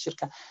موجودين في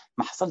الشركة،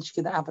 ما حصلش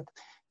كده أبدا.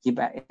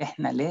 يبقى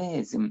إحنا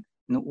لازم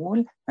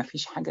نقول ما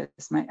فيش حاجة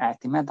اسمها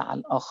اعتماد على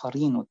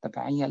الآخرين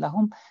والتبعية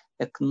لهم.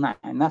 اقنع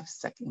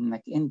نفسك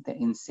إنك أنت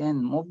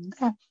إنسان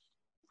مبدع،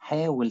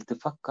 حاول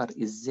تفكر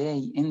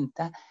إزاي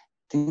أنت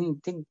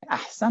تنتج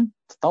أحسن،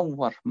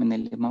 تطور من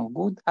اللي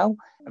موجود، أو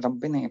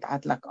ربنا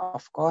يبعت لك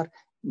أفكار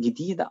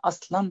جديدة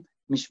أصلا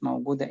مش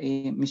موجودة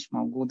مش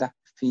موجودة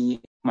في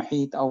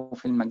محيط أو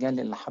في المجال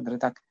اللي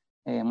حضرتك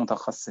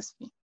متخصص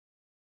فيه.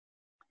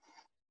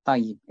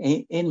 طيب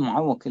إيه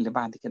المعوق اللي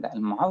بعد كده؟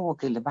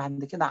 المعوق اللي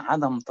بعد كده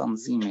عدم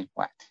تنظيم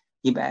الوقت.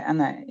 يبقى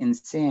أنا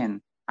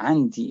إنسان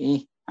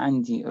عندي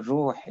عندي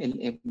روح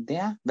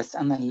الإبداع، بس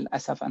أنا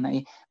للأسف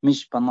أنا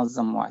مش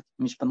بنظم وقتي.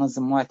 مش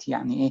بنظم وقتي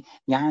يعني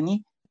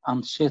يعني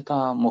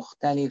أنشطة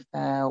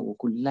مختلفة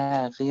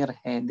وكلها غير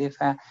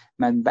هادفة،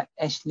 ما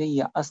تبقاش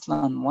ليا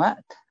أصلا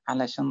وقت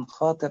علشان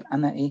خاطر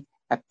أنا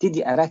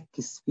أبتدي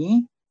أركز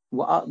فيه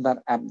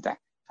وأقدر أبدع.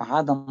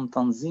 فعدم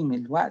تنظيم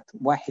الوقت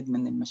واحد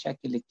من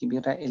المشاكل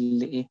الكبيرة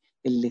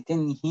اللي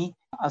تنهي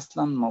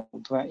أصلا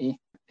موضوع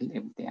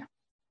الإبداع.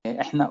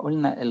 احنا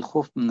قلنا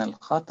الخوف من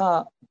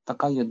الخطأ،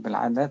 التقيد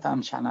بالعادات،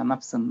 أمشي على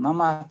نفس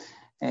النمط،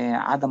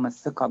 عدم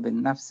الثقة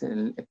بالنفس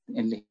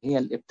اللي هي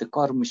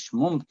الابتكار مش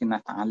ممكن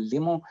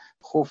أتعلمه،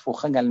 خوف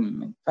وخجل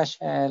من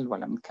الفشل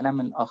ولا من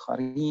كلام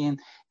الآخرين،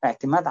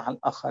 اعتماد على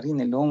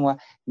الآخرين اللي هو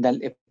ده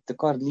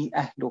الابتكار ليه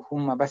أهله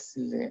هم بس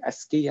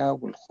الأذكياء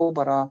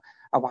والخبراء،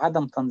 أو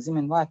عدم تنظيم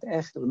الوقت.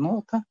 آخر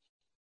نقطة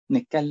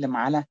نتكلم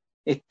على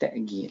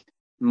التأجيل.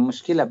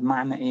 المشكلة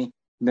بمعنى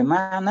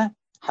بمعنى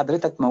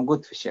حضرتك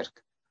موجود في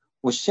شركة،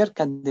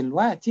 والشركة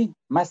دلوقتي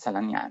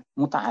مثلا يعني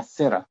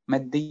متعثرة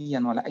ماديا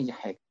ولا أي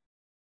حاجة،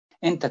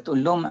 أنت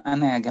تقول لهم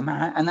أنا يا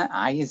جماعة أنا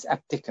عايز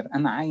أبتكر،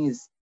 أنا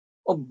عايز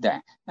أبدع،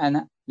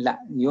 أنا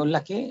لا، يقول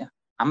لك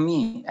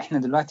عمي إحنا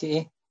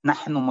دلوقتي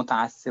نحن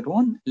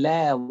متعثرون،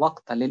 لا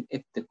وقت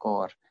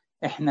للابتكار،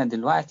 إحنا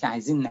دلوقتي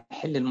عايزين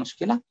نحل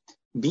المشكلة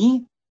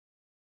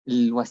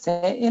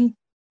بالوسائل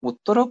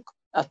والطرق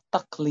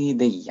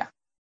التقليدية،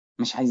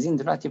 مش عايزين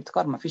دلوقتي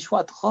ابتكار، مفيش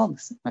وقت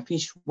خالص،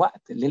 مفيش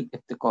وقت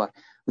للابتكار.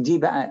 ودي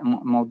بقى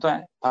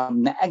موضوع، طب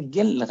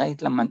نأجل لغاية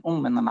لما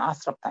نقوم من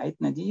العصرة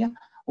بتاعتنا دي،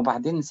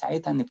 وبعدين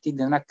ساعتها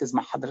نبتدي نركز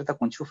مع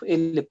حضرتك ونشوف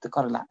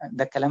الابتكار.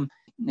 ده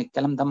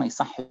الكلام ده ما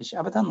يصحش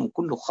أبدا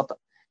وكله خطأ.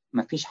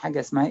 مفيش حاجة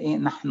اسمها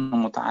نحن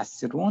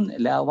متعثرون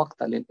لا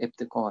وقت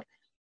للابتكار.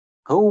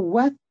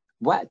 هو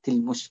وقت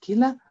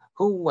المشكلة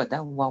هو ده،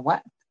 هو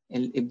وقت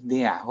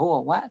الإبداع،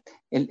 هو وقت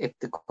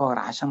الابتكار.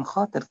 عشان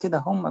خاطر كده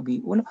هم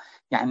بيقولوا،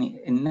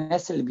 يعني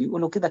الناس اللي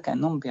بيقولوا كده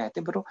كأنهم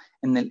بيعتبروا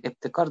إن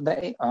الابتكار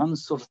ده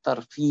عنصر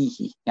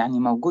ترفيهي، يعني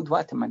موجود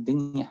وقت ما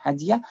الدنيا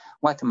هادية،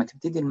 وقت ما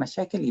تبتدي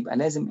المشاكل يبقى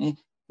لازم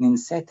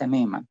ننساه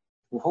تماما.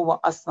 وهو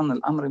أصلا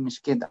الأمر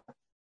مش كده،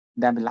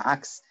 ده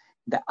بالعكس،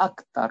 ده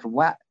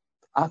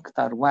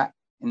أكتر وقت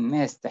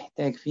الناس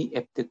تحتاج فيه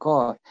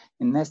ابتكار،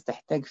 الناس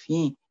تحتاج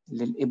فيه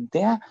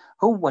للإبداع،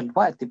 هو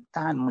الوقت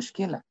بتاع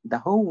المشكلة.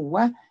 ده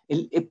هو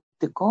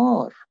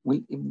الابتكار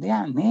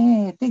والإبداع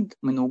ناتج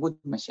من وجود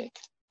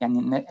مشاكل،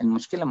 يعني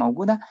المشكلة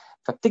موجودة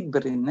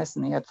فبتجبر الناس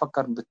إن هي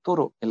تفكر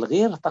بالطرق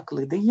الغير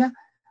تقليدية،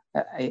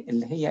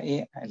 اللي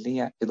هي اللي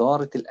هي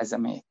إدارة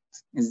الأزمات.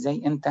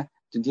 إزاي أنت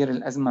تدير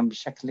الأزمة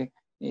بشكل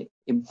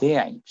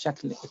إبداعي،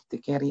 بشكل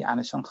ابتكاري،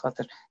 علشان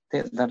خاطر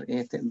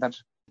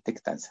تقدر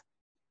تجتازها.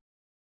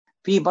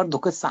 في برضو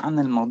قصة عن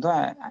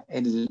الموضوع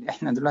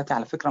احنا دلوقتي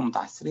على فكرة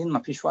متعثرين، ما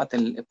فيش وقت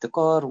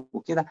للابتكار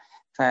وكده.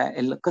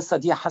 فالقصة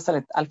دي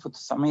حصلت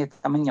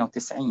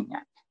 1998،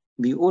 يعني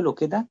بيقولوا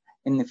كده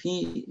ان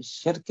في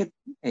شركة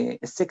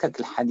السكك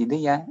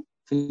الحديدية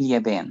في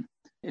اليابان،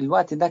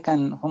 الوقت ده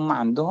كان هم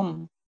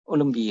عندهم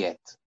أولمبياد،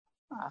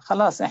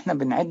 خلاص احنا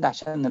بنعد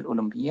عشان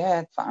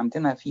الأولمبياد،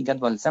 فعندنا في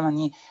جدول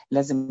زمني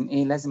لازم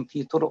لازم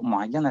في طرق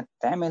معينة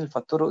تتعمل،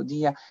 فالطرق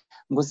دي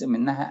جزء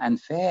منها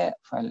أنفاق،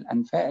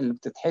 فالأنفاق اللي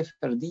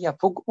بتتحفر دي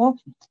فوجئوا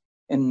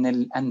إن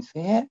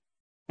الأنفاق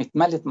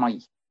اتملت مية.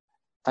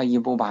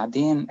 طيب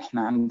وبعدين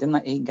احنا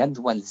عندنا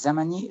جدول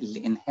زمني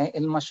لإنهاء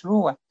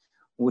المشروع،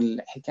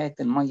 والحكاية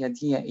المية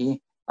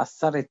دي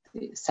أثرت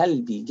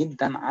سلبي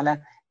جدا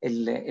على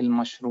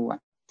المشروع.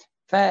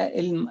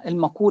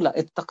 فالمقولة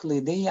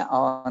التقليدية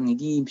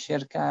نجيب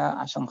شركة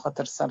عشان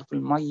خاطر صرف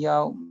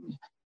المية،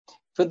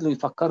 فضلوا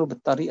يفكروا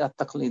بالطريقة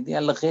التقليدية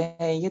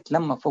لغاية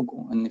لما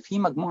فوجئوا إن في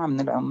مجموعة من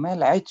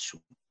العمال عطشوا.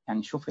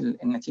 يعني شوف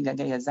النتيجة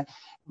جاية إزاي،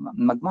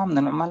 مجموعة من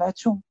العمال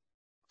عطشوا،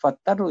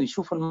 فاضطروا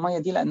يشوفوا المية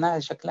دي لأنها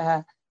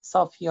شكلها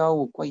صافية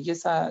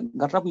وكويسة،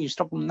 جربوا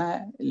يشربوا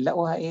منها،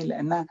 لقوها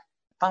لأنها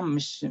طعم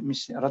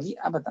مش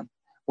رديء أبدا.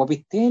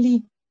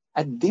 وبالتالي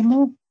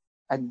قدموا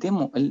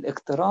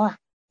الاقتراح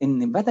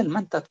إن بدل ما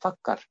أنت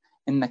تفكر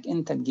إنك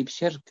أنت تجيب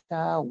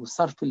شركة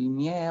وصرف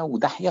المياه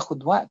وده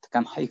هياخد وقت،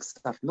 كان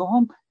هيكسر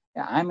لهم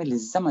عامل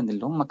الزمن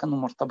اللي هم كانوا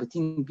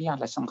مرتبطين بيه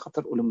علشان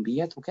خاطر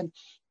أولمبيات وكده.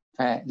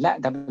 فلا،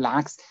 ده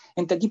بالعكس،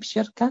 أنت تجيب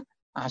شركة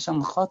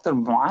عشان خاطر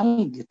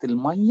معالجة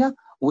المية،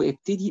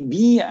 وابتدي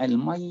بيع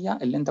المية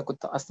اللي أنت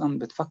كنت أصلا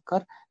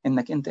بتفكر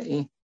إنك أنت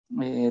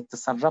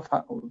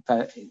تصرفها.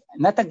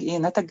 فنتج ايه؟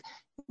 نتج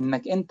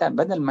انك انت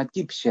بدل ما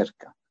تجيب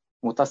شركة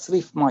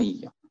وتصريف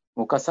مية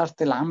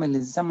وكسرت العمل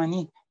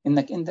الزمني،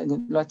 انك انت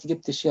دلوقتي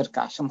جبت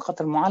شركة عشان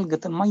خاطر معالجة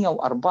المية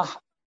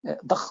وارباح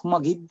ضخمة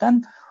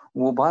جدا.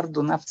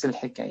 وبرضه نفس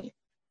الحكاية،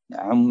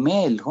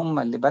 عمال هم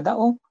اللي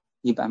بدأوا،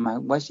 يبقى ما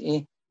هواش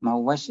ايه، ما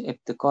هواش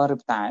ابتكار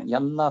بتاع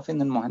يلا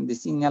فين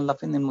المهندسين، يلا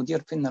فين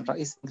المدير، فين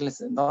الرئيس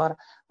مجلس الإدارة.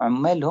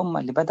 عمال هم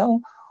اللي بدأوا،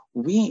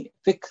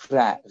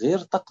 وفكرة غير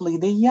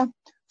تقليدية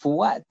في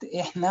وقت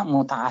احنا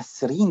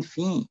متعثرين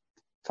فيه.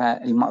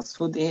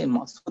 فالمقصود ايه؟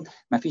 المقصود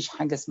ما فيش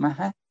حاجة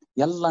اسمها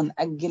يلا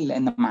نأجل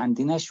لأن ما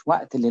عندناش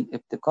وقت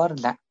للابتكار.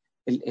 لا،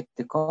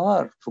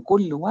 الابتكار في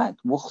كل وقت،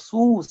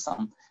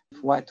 وخصوصا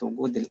في وقت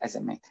وجود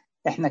الأزمات.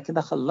 احنا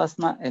كده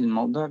خلصنا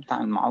الموضوع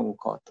بتاع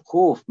المعوقات: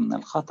 خوف من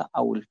الخطأ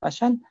أو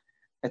الفشل،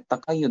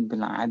 التقيد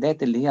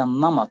بالعادات اللي هي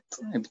النمط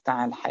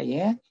بتاع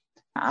الحياة،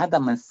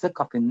 عدم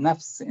الثقة في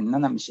النفس إن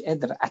أنا مش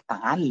قادر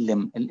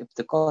أتعلم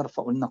الابتكار،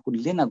 فقلنا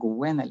كلنا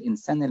جوانا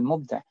الإنسان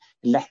المبدع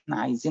اللي احنا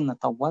عايزين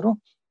نطوره،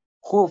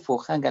 خوف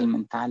وخجل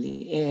من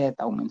تعليقات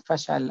أو من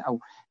فشل أو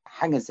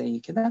حاجة زي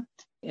كده،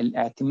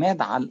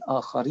 الاعتماد على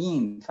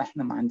الآخرين.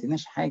 فإحنا ما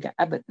عندناش حاجة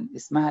أبدا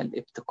اسمها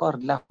الابتكار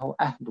له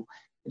أهله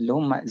اللي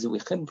هم ذوي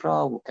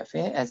خبرة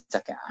وكفاءة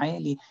ذكاء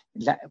عالي.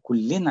 لا،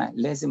 كلنا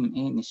لازم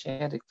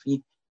نشارك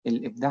في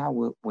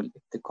الإبداع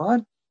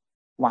والابتكار.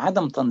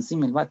 وعدم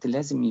تنظيم الوقت،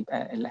 لازم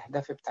يبقى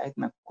الأهداف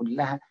بتاعتنا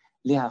كلها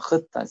لها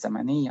خطة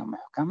زمنية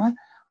محكمة،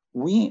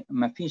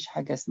 ومفيش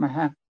حاجة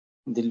اسمها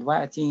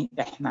دلوقتي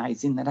احنا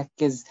عايزين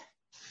نركز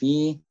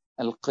في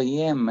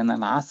القيام من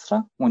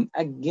العثرة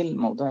ونأجل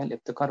موضوع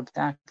الابتكار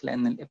بتاعك،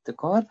 لأن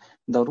الابتكار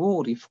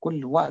ضروري في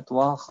كل وقت،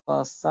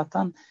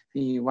 وخاصة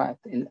في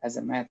وقت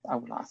الأزمات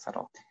أو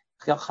العثرات.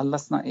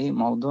 خلصنا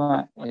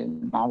موضوع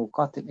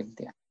معوقات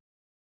الإبداع.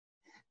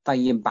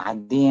 طيب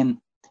بعدين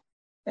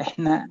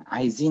احنا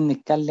عايزين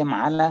نتكلم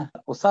على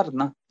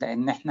أسرنا،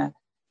 لأن احنا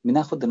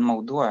بناخد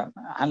الموضوع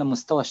على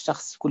مستوى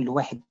الشخص، كل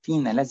واحد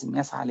فينا لازم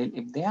يسعى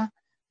للإبداع.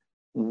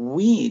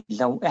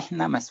 ولو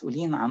احنا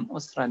مسؤولين عن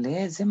أسرة،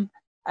 لازم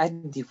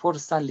أدي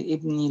فرصة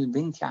لابني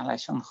لبنتي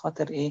علشان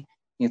خاطر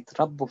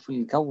يتربوا في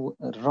الجو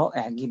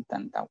الرائع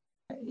جدا ده.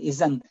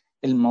 إذن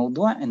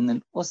الموضوع إن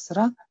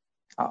الأسرة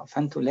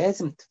فأنتوا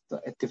لازم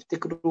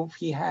تفتكروا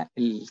فيها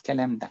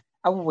الكلام ده.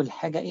 أول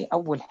حاجة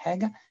أول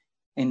حاجة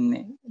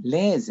إن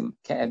لازم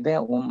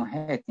كآباء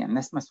وأمهات، يعني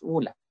ناس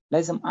مسؤولة،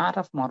 لازم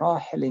أعرف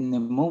مراحل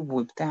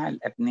النمو بتاع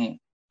الأبناء.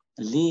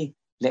 ليه؟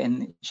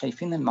 لأن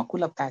شايفين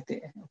المقولة بتاعت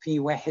في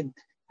واحد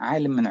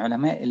عالم من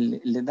علماء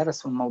اللي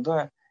درسوا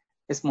الموضوع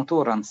اسمه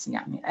تورنس،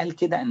 يعني قال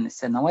كده إن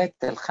السنوات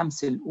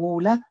الخمس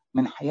الأولى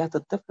من حياة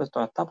الطفل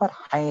تعتبر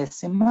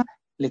حاسمة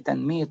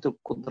لتنمية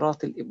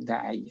القدرات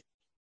الإبداعية،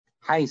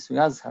 حيث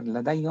يظهر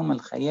لديهم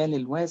الخيال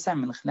الواسع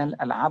من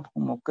خلال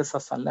ألعابهم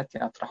والقصص التي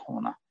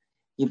يطرحونها.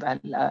 يبقى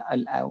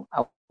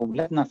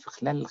أولادنا في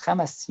خلال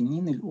ال5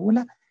 سنين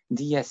الأولى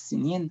دي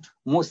السنين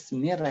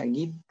مثمرة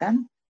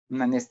جدا،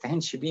 ما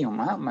نستهنش بيهم.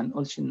 ما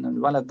نقولش إن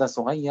الولد ده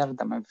صغير،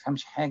 ده ما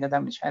بيفهمش حاجة، ده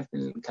مش عارف،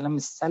 الكلام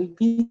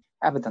السلبي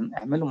أبدا.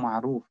 اعملوا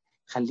معروف،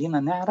 خلينا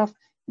نعرف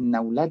إن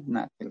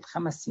أولادنا في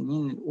ال5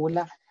 سنين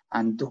الأولى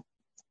عندهم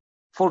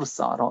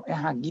فرصة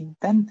رائعة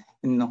جدا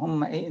إن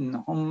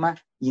هم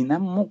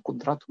ينموا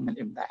قدراتهم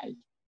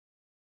الإبداعية.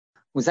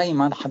 وزي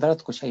ما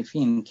حضراتكم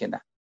شايفين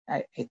كده،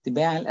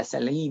 اتباع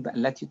الأساليب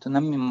التي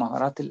تنمي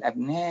مهارات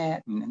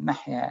الأبناء من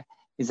الناحية،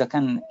 إذا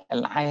كان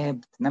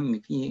ألعاب تنمي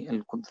فيه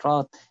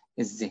القدرات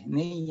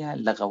الذهنية،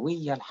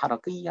 اللغوية،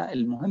 الحركية.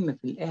 المهم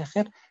في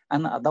الآخر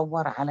أنا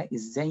أدور على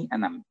إزاي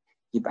أنمي.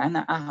 يبقى أنا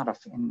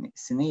أعرف إن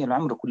سنية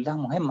العمر كلها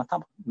مهمة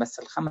طبعا، بس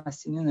ال5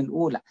 سنين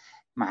الأولى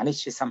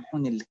معلش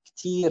سامحوني اللي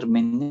كتير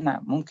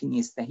مننا ممكن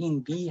يستهين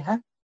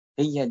بيها،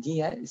 هي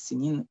دي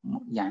سنين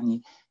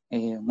يعني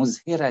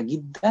مزهرة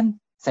جدا،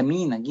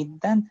 ثمينة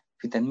جدا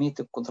في تنمية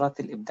القدرات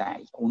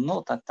الإبداعية.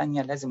 والنقطة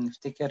الثانية لازم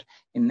نفتكر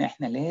إن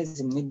إحنا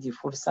لازم ندي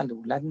فرصة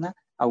لأولادنا،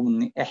 أو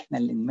إن إحنا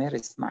اللي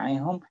نمارس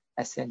معاهم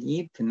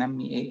أساليب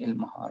تنمي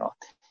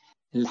المهارات.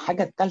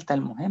 الحاجة الثالثة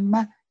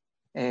المهمة،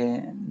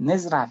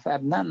 نزرع في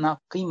أبنائنا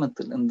قيمة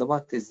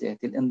الانضباط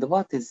الذاتي.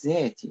 الانضباط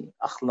الذاتي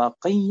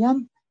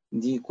أخلاقيا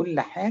دي كل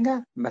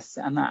حاجة، بس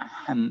أنا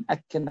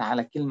هنأكد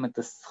على كلمة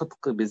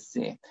الصدق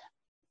بالذات.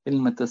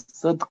 كلمة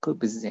الصدق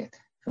بالذات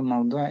في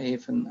موضوع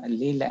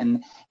ليه؟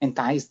 لأن أنت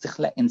عايز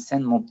تخلق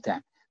إنسان مبدع.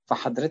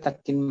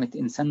 فحضرتك كلمة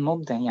إنسان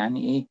مبدع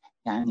يعني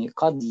يعني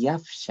قد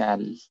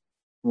يفشل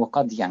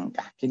وقد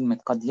ينجح. كلمة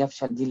قد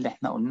يفشل دي اللي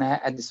احنا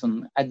قلناها،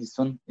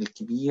 أديسون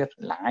الكبير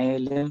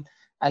العالم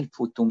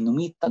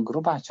 1800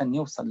 تجربة عشان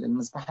يوصل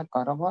للمصباح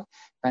الكهربائي،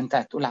 فأنت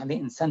هتقول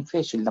عليه إنسان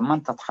فاشل. لما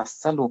أنت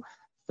تحصله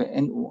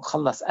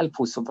وخلص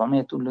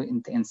 1700 تقول له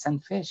أنت إنسان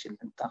فاشل،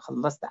 أنت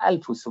خلصت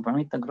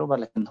 1700 تجربة،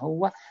 لكن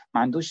هو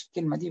ما عندوش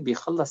الكلمة دي،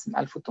 بيخلص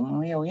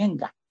 1800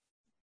 وينجح.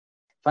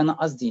 فأنا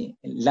قصدي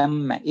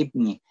لما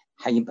ابني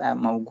هيبقى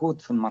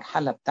موجود في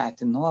المرحلة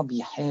بتاعت إن هو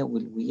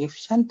بيحاول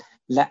ويفشل،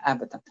 لا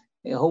أبدا،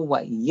 هو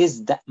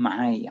يصدق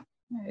معايا.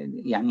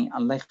 يعني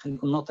الله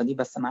يخليكم النقطة دي،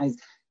 بس أنا عايز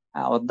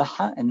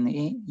أوضحها إن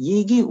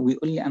يجي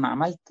ويقول لي أنا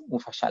عملت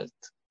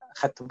وفشلت،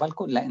 خدتوا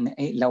بالكم؟ لأن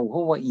إيه، لو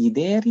هو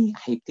يداري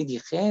هيبتدي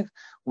يخاف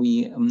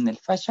من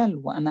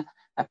الفشل، وأنا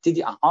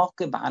أبتدي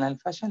أعاقب على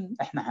الفشل.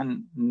 إحنا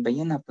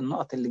هنبينها في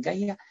النقط اللي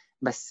جاية.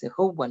 بس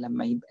هو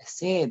لما يبقى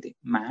صادق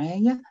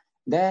معايا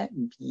ده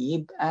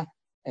بيبقى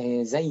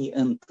زي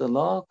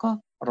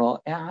انطلاقة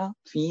رائعة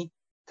في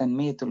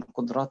تنمية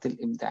القدرات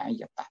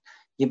الإبداعية بتاعته.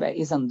 يبقى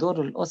إذا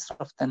دور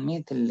الأسرة في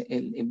تنمية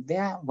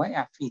الإبداع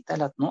واقع في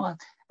 3 نقط.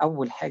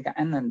 أول حاجة،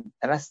 أنا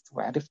درست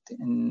وعرفت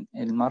إن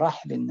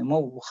المراحل النمو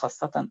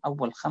وخاصة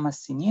أول 5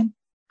 سنين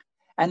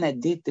أنا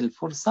اديت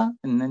الفرصة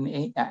إن أنا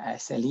إيه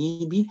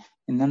أساليبي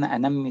إن أنا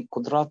أنمي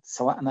قدرات،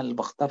 سواء أنا اللي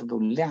بختار له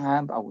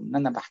اللعب أو إن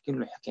أنا بحكي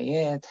له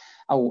حكايات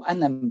أو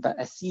أنا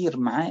بأثير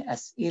معاه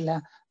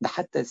أسئلة. ده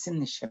حتى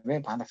سن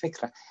الشباب على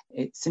فكرة،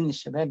 سن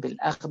الشباب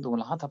الأخذ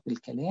والعطاء في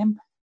الكلام.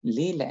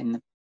 ليه؟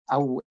 لأن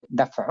أو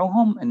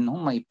دفعهم إن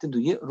هم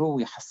يبتدوا يقروا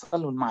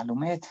ويحصلوا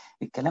المعلومات.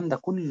 الكلام ده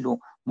كله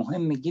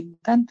مهم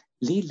جدا.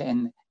 ليه؟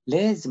 لأن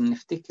لازم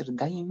نفتكر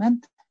دايما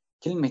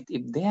كلمة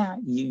إبداع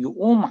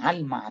يقوم على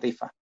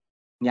المعرفة.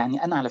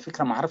 يعني أنا على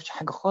فكرة ما أعرفش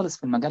حاجة خالص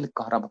في المجال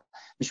الكهرباء،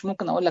 مش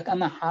ممكن أقول لك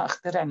أنا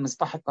هخترع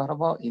المصباح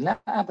الكهربائي،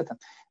 لا أبدا.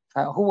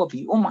 فهو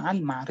بيقوم على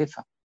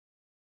المعرفة.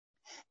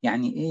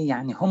 يعني إيه؟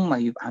 يعني هم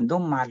يبقى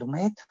عندهم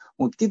معلومات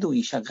ويبتدوا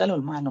يشغلوا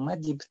المعلومات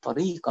دي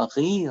بطريقة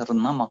غير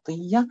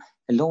نمطية،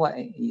 اللي هو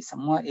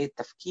يسموها إيه؟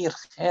 تفكير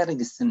خارج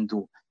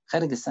الصندوق.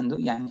 خارج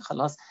الصندوق يعني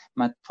خلاص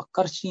ما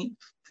تفكرش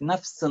في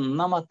نفس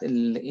النمط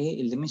اللي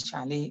إيه اللي مشي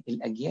عليه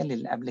الأجيال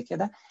اللي قبل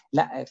كده.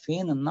 لا،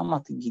 فين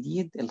النمط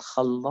الجديد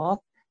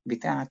الخلاط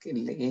بتاعك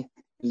اللي إيه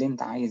اللي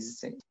أنت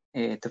عايز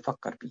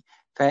تفكر بيه.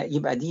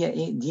 فيبقى دي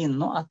إيه؟ دي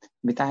النقط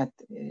بتاعت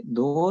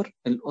دور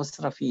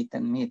الأسرة في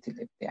تنمية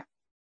الإبداع.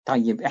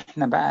 طيب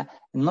احنا بقى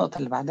النقطة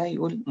اللي بعدها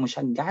يقول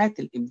مشجعات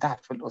الإبداع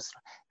في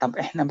الأسرة. طب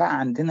احنا بقى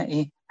عندنا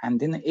ايه؟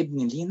 عندنا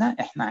ابن لينا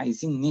احنا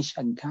عايزين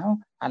نشجعه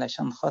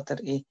علشان خاطر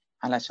ايه؟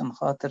 علشان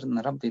خاطر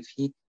نربي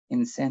فيه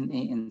إنسان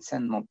ايه؟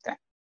 إنسان مبدع.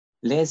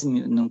 لازم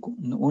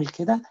نقول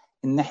كده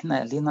إن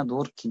احنا لينا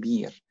دور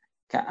كبير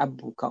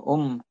كأب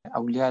وكأم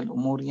أولياء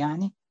الأمور.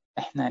 يعني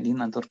احنا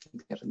لينا دور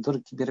كبير. الدور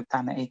الكبير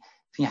بتاعنا ايه؟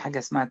 في حاجة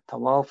اسمها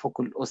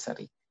التوافق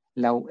الأسري.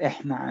 لو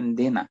احنا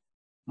عندنا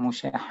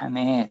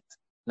مشاحنات،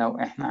 لو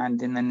احنا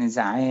عندنا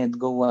نزاعات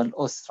جوه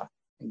الأسرة،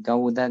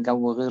 الجو ده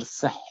جو غير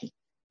صحي.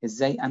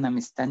 ازاي انا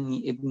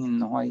مستني ابني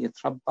ان هو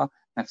يتربى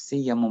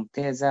نفسية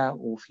ممتازة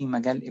وفي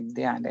مجال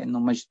إبداع، لأنه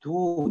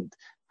مشدود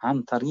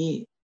عن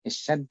طريق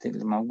الشد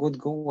اللي موجود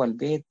جوه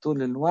البيت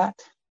طول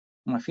الوقت.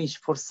 ومفيش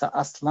فرصة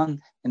أصلا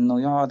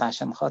إنه يقعد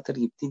عشان خاطر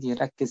يبتدي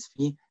يركز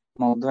في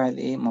موضوع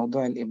الإيه؟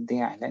 موضوع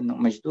الإبداع، لأنه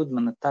مشدود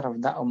من الطرف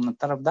ده أو من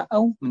الطرف ده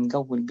أو من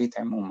جو البيت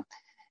عموما.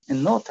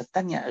 النقطة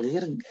الثانية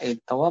غير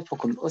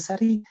التوافق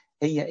الأسري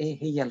هي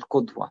إيه؟ هي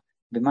القدوة.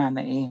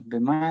 بمعنى إيه؟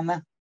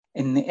 بمعنى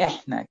إن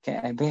إحنا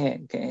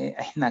كآباء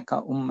إحنا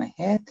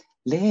كأمهات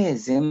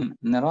لازم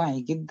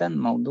نراعي جدا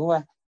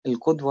موضوع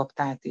القدوة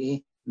بتاعت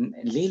إيه؟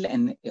 ليه؟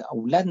 لأن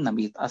أولادنا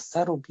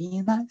بيتأثروا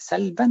بينا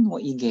سلبا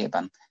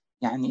وإيجابا.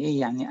 يعني إيه؟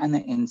 يعني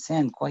أنا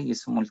إنسان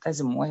كويس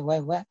وملتزم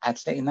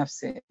هتلاقي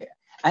نفسي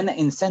أنا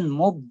إنسان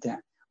مبدع،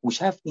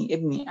 وشافني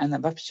ابني أنا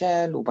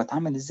بفشل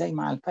وبتعامل إزاي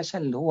مع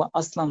الفشل اللي هو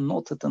أصلا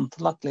نقطة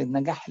انطلاق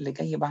للنجاح اللي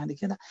جاي بعد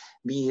كده،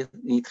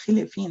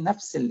 بيتخلق فيه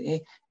نفس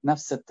الإيه؟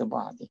 نفس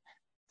الطباع دي.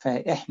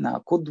 فإحنا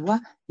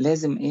قدوة.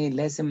 لازم إيه؟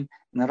 لازم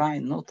نراعي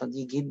النقطة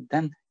دي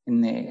جدا،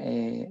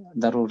 إن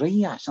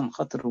ضرورية عشان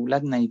خاطر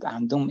أولادنا يبقى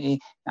عندهم إيه؟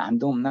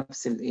 عندهم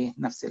نفس الإيه؟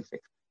 نفس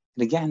الفكرة.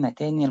 رجعنا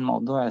تاني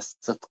لموضوع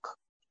الصدق.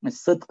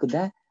 الصدق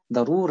ده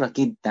ضرورة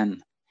جدا.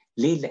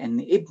 ليه؟ لأن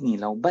ابني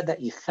لو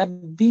بدأ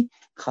يخبي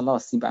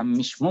خلاص يبقى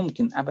مش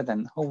ممكن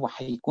أبدا هو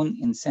هيكون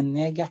إنسان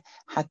ناجح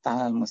حتى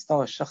على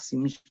المستوى الشخصي.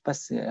 مش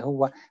بس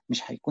هو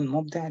مش هيكون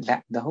مبدع،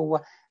 لا ده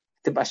هو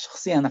تبقى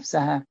الشخصية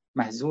نفسها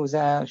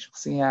مهزوزة،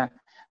 شخصية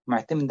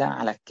معتمدة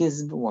على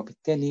الكذب،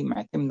 وبالتالي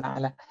معتمدة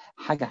على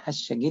حاجة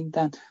هشة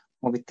جدا،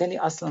 وبالتالي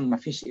أصلا ما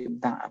فيش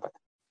إبداع أبدا.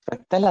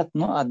 فالثلاث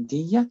نقط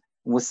دي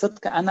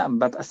والصدق أنا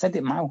ببقى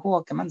صادق معاه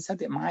وهو كمان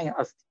صادق معايا.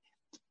 قصدي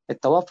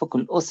التوافق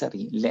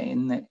الأسري،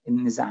 لأن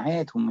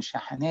النزاعات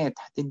والمشاحنات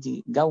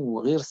هتدي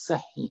جو غير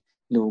صحي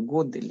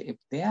لوجود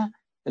الإبداع.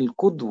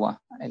 القدوة،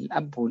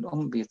 الأب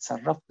والأم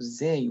بيتصرفوا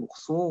إزاي،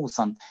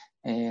 وخصوصا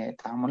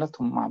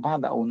تعاملاتهم مع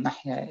بعض أو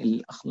الناحية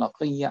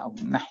الأخلاقية أو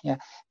الناحية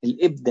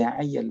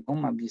الإبداعية اللي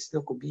هم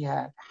بيسلكوا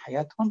بيها في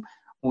حياتهم.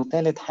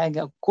 وثالث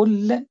حاجة،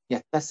 كل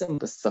يتسم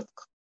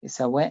بالصدق،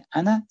 سواء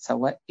أنا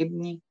سواء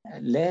ابني.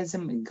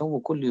 لازم الجو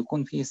كله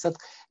يكون فيه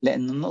صدق،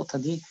 لأن النقطة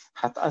دي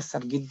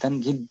هتأثر جدا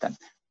جدا،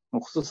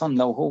 وخصوصا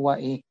لو هو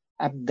ايه؟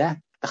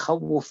 ابدا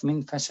تخوف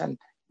من فشل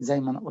زي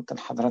ما انا قلت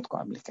لحضراتكم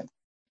قبل كده.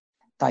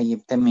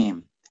 طيب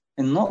تمام.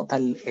 النقطة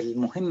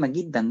المهمة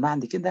جدا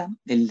بعد كده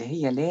اللي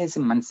هي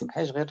لازم ما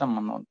نسيبهاش غير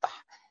لما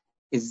نوضحها،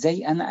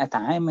 ازاي انا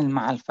اتعامل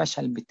مع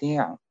الفشل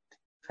بتاعه.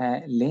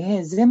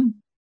 فلازم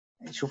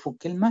شوفوا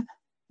الكلمة،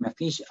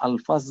 مفيش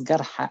الفاظ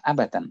جارحة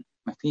ابدا،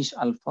 مفيش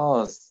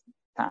الفاظ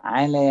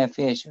تعالى يا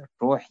فاشل،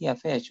 روح يا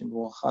فاشل.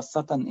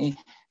 وخاصة ايه؟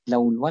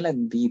 لو الولد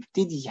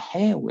بيبتدي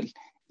يحاول.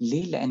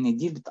 ليه؟ لأن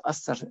دي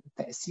بتأثر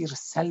تأثير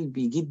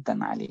سلبي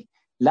جدا عليه.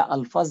 لا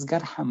ألفاظ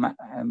جارحة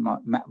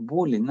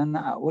مقبول إن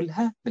أنا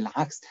أقولها،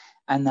 بالعكس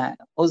أنا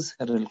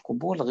أظهر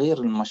القبول غير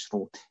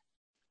المشروط.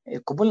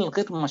 القبول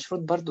الغير المشروط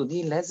برضو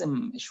دي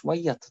لازم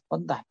شوية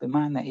تتوضح.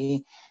 بمعنى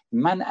إيه؟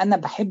 بمعنى أنا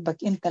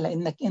بحبك أنت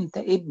لأنك أنت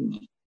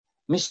ابني،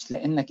 مش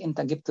لأنك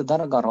أنت جبت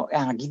درجة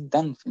رائعة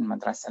جدا في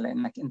المدرسة،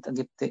 لأنك أنت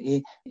جبت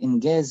إيه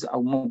إنجاز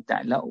أو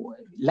مبدع. لا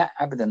لا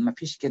أبدا، ما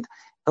فيش كده.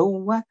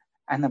 هو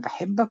أنا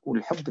بحبك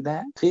والحب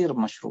ده غير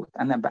مشروط،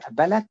 أنا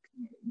بقبلك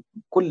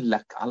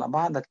كلك على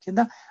بعضك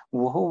كده،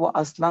 وهو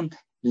أصلا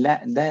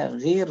لا، ده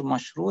غير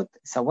مشروط،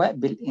 سواء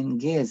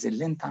بالإنجاز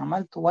اللي أنت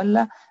عملته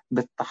ولا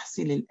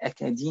بالتحصيل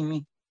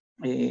الأكاديمي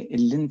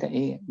اللي أنت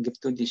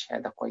جبته دي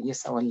شهادة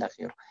كويسة ولا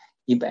غيره.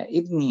 يبقى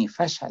ابني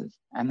فشل،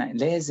 أنا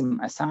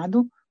لازم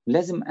أساعده،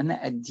 لازم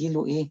أنا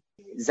أديله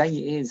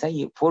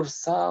زي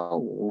فرصة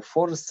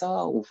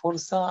وفرصة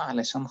وفرصة،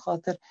 علشان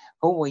خاطر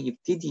هو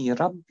يبتدي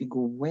يربي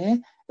جواه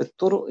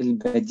الطرق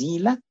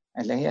البديلة،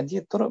 اللي هي دي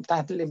الطرق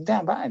بتاعت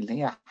الإبداع بقى، اللي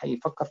هي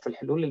هيفكر في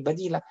الحلول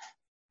البديلة.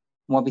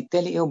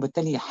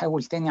 وبالتالي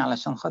يحاول تاني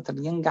علشان خاطر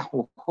ينجح،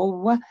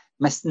 وهو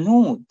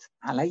مسنود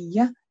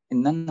عليا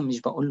ان انا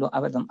مش بقول له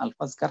ابدا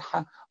الفاظ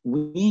جارحه،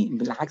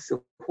 وبالعكس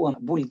هو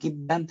مقبول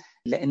جدا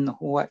لان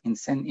هو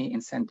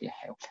انسان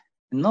بيحاول.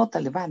 النقطه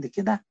اللي بعد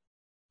كده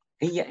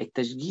هي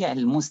التشجيع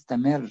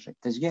المستمر.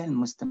 التشجيع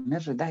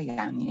المستمر ده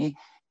يعني ايه؟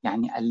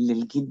 يعني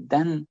قلل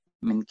جدا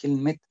من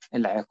كلمه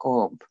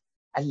العقاب،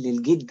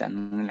 قلل جدا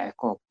من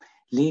العقاب.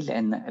 ليه؟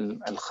 لان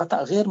الخطأ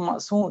غير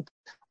مقصود،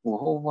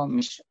 وهو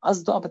مش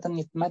قصده ابدا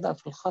يتمادى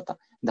في الخطأ،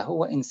 ده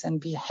هو انسان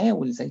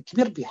بيحاول زي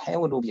الكبير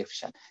بيحاول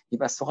وبيفشل.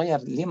 يبقى الصغير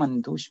ليه ما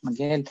ندوش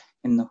مجال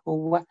ان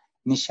هو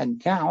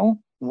نشجعه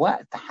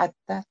وقت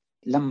حتى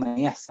لما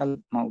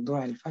يحصل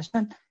موضوع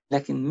الفشل،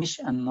 لكن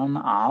مش ان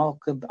انا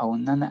اعاقب او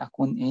ان انا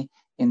اكون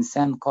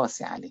انسان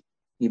قاسي عليه.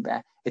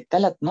 يبقى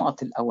الثلاث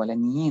نقط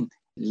الاولانيين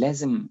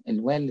لازم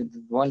الوالد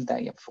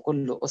والوالده في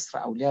كل اسره،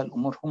 اولياء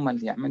الامور هم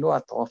اللي يعملوها.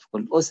 التوافق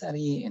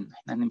الاسري، ان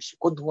احنا نمشي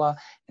قدوه،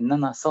 ان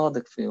انا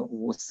صادق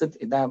والصدق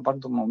ده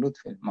برضو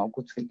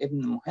موجود في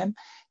الابن مهم.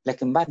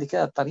 لكن بعد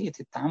كده طريقه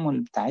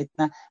التعامل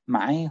بتاعتنا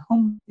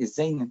معاهم،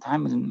 ازاي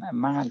نتعامل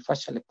مع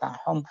الفشل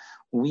بتاعهم،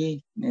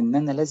 وان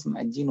انا لازم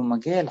اديله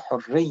مجال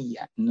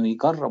حريه انه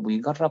يجرب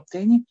ويجرب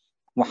تاني.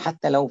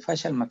 وحتى لو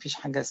فشل ما فيش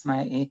حاجه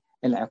اسمها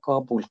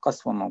العقاب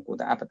والقسوه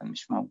موجوده، ابدا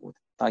مش موجوده.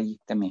 طيب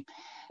تمام.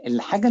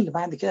 الحاجه اللي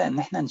بعد كده ان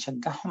احنا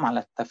نشجعهم على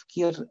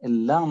التفكير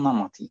اللا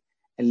نمطي.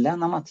 اللا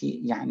نمطي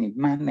يعني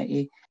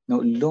بمعنى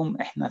نقول لهم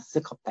احنا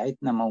الثقه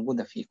بتاعتنا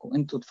موجوده فيكم،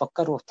 انتوا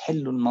تفكروا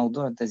تحلوا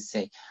الموضوع ده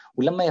ازاي،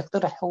 ولما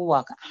يقترح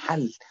هو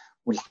حل،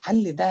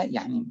 والحل ده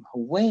يعني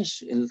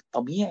هواش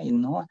الطبيعي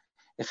ان هو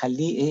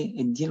يخليه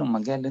يديله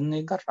مجال انه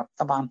يجرب.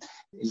 طبعا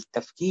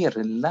التفكير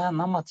اللا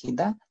نمطي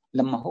ده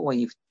لما هو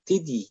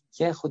يبتدي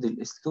ياخد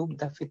الاسلوب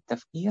ده في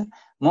التفكير،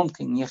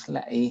 ممكن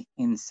يخلق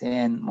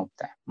انسان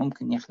مبدع،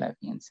 ممكن يخلق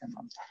فيه انسان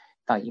مبدع.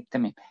 طيب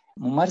تمام.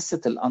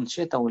 ممارسة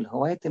الأنشطة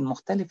والهوايات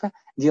المختلفة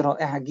دي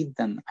رائعة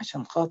جدا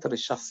عشان خاطر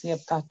الشخصية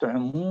بتاعته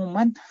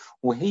عموما.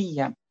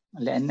 وهي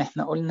لأن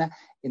احنا قلنا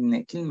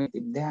إن كلمة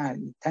إبداع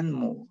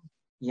تنمو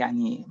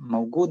يعني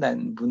موجودة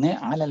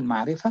بناء على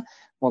المعرفة،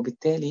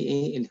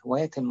 وبالتالي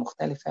الهوايات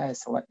المختلفة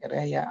سواء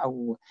قراية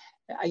أو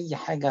أي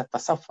حاجة،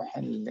 تصفح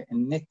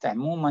النت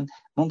عموما،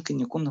 ممكن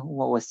يكون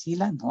هو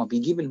وسيلة إن هو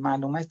بيجيب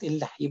المعلومات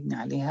اللي هيبني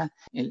عليها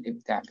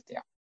الإبداع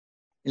بتاعه.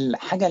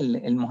 الحاجة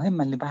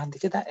المهمة اللي بعد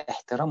كده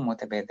احترام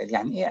متبادل.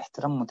 يعني إيه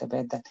احترام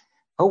متبادل؟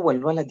 هو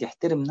الولد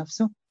يحترم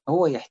نفسه،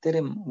 هو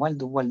يحترم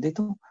والده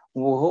ووالدته،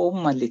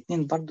 وهما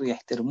الاتنين برضو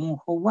يحترموه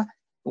هو،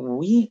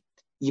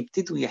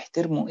 ويبتدوا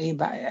يحترموا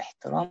بقى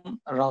احترام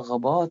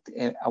رغبات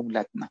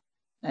أولادنا،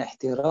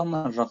 احترام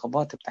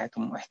الرغبات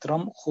بتاعتهم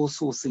واحترام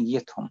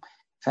خصوصيتهم.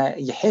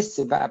 فيحس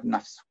بقى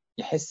بنفسه،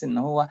 يحس ان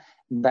هو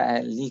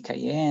بقى ليه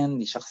كيان،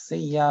 ليه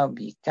شخصية،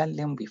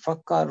 بيتكلم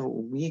بيفكر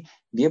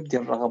وبيبدي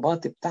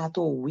الرغبات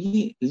بتاعته،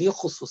 وليه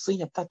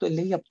خصوصية بتاعته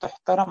اللي هي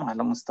بتحترم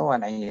على مستوى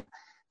العيلة.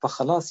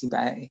 فخلاص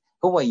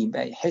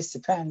يبقى يحس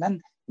فعلا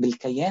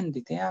بالكيان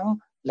بتاعه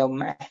لو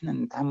ما احنا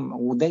نتعامل.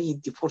 وده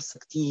يدي فرصة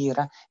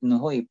كتيرة ان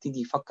هو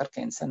يبتدي يفكر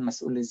كإنسان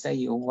مسؤول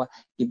ازاي هو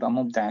يبقى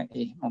مبدع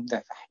مبدع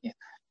في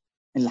حياته.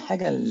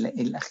 الحاجة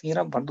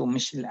الأخيرة برضو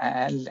مش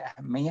الأقل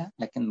أهمية،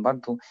 لكن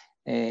برضو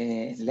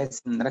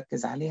لازم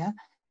نركز عليها،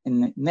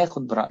 إن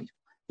ناخد برأيه.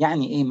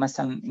 يعني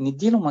مثلا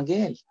نديله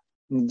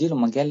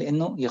مجال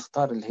لأنه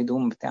يختار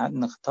الهدوم بتاعه،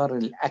 نختار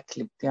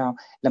الأكل بتاعه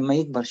لما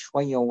يكبر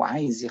شوية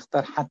وعايز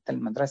يختار حتى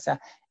المدرسة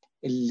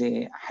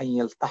اللي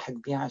هيلتحق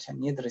بيها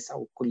عشان يدرس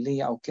أو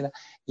الكلية أو كده.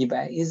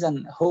 يبقى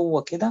إذا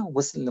هو كده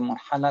وصل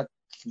لمرحلة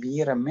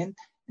كبيرة من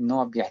إن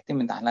هو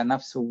بيعتمد على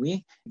نفسه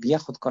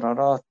وبياخد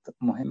قرارات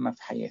مهمة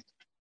في حياته.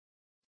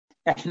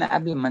 احنا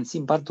قبل ما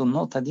نسيب برضو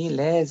النقطة دي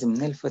لازم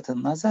نلفت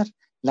النظر،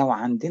 لو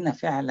عندنا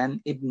فعلا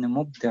ابن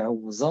مبدع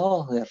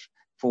وظاهر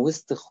في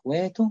وسط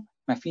اخواته،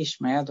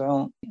 مفيش ما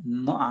يدعو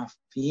نقع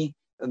في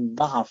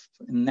الضعف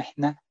ان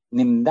احنا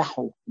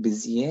نمدحه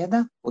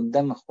بزيادة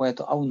قدام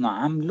اخواته او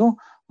نعامله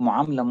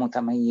معاملة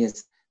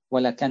متميزة.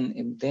 ولا كان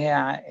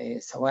ابداع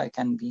سواء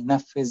كان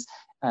بينفذ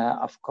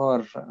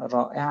افكار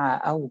رائعة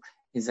او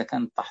إذا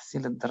كان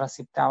التحصيل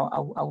الدراسي بتاعه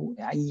أو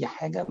أي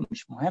حاجة،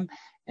 مش مهم.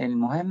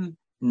 المهم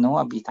إن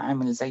هو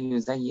بيتعامل زيه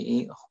زي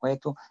إيه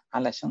إخواته،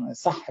 علشان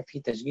صح في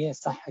تشجيع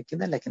صح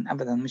كده، لكن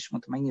أبدا مش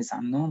متميز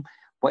عنهم.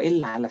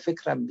 وإلا على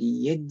فكرة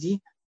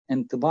بيدي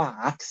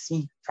انطباع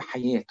عكسي في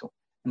حياته.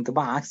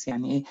 انطباع عكسي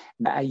يعني إيه؟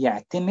 بقى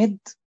يعتمد،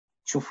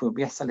 شوفوا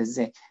بيحصل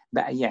إزاي،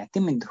 بقى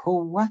يعتمد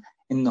هو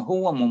إن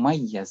هو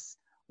مميز،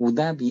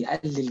 وده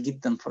بيقلل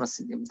جدا فرص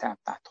الإبداع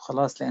بتاعته.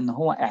 خلاص، لأن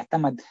هو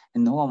اعتمد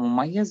إن هو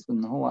مميز،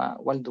 وإن هو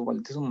والده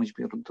ووالدته مش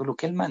بيردوا له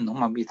كلمة، إن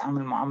هما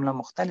بيتعاملوا معاملة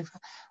مختلفة،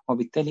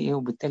 وبالتالي إيه؟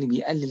 وبالتالي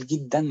بيقلل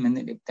جدا من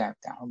الإبداع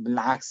بتاعه.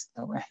 بالعكس،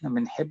 لو إحنا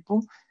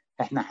بنحبه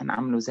إحنا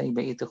هنعامله زي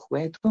بقية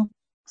إخواته،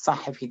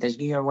 صح في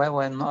تشجيع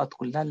والنقط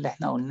كلها اللي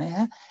إحنا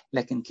قلناها،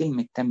 لكن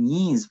كلمة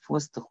تمييز في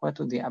وسط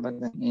إخواته دي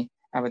أبدا إيه؟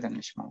 أبدا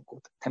مش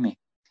موجودة. تمام.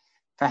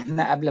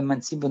 فإحنا قبل ما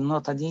نسيب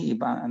النقطة دي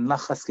يبقى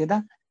نلخص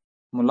كده: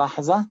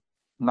 ملاحظة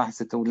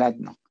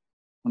أولادنا،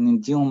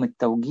 ونديهم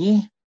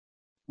التوجيه،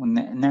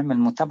 ونعمل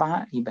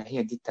متابعة، يبقى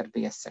هي دي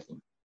التربية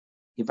السليمة.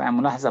 يبقى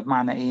ملاحظة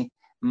بمعنى إيه؟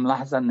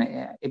 ملاحظة إن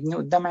ابني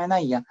قدام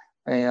عينيا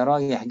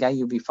رايح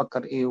جاي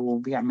وبيفكر إيه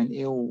وبيعمل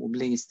إيه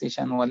وبلاي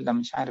ستيشن ولا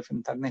مش عارف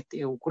إنترنت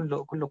إيه،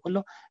 وكله كله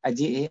كله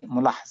أدي إيه؟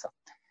 ملاحظة.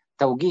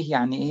 توجيه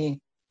يعني إيه؟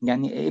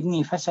 يعني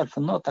ابني فشل في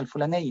النقطة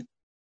الفلانية،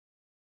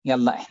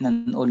 يلا احنا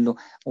نقول له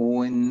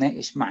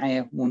ونناقش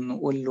معاه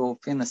ونقول له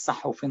فين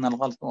الصح وفين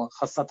الغلط،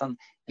 وخاصة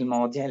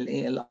المواضيع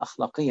الايه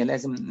الاخلاقية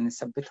لازم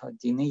نثبتها،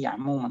 الدينية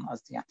عموما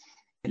قصدي يعني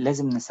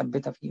لازم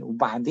نثبتها فيه.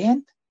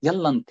 وبعدين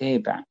يلا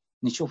نتابع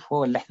نشوف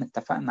هو اللي احنا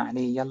اتفقنا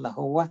عليه يلا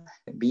هو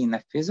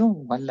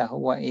بينفذه ولا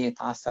هو ايه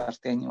اتعثر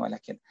تاني ولا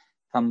كده.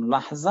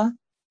 فملاحظة،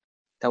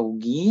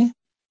 توجيه،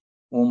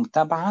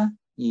 ومتابعة،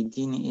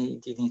 يديني ايه؟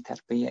 يديني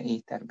تربية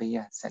ايه؟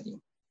 تربية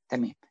سليمة.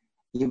 تمام.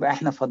 يبقى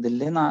احنا فاضل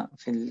لنا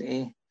في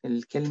الايه؟ في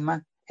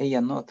الكلمة هي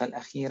النقطة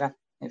الأخيرة: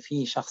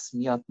 في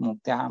شخصيات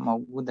مبدعة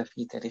موجودة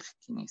في تاريخ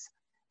الكنيسة.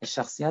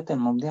 الشخصيات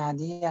المبدعة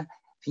دي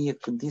في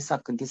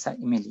قديسة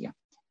إيميليا.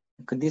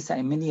 القديسة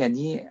إيميليا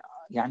دي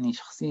يعني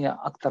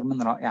شخصية أكتر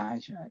من رائعة.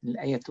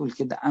 الآية تقول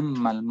كده: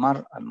 أما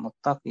المرأة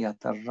المتقية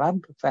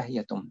الرب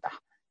فهي تمدح.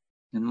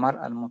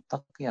 المرأة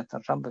المتقية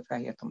الرب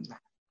فهي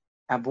تمدح.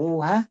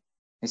 أبوها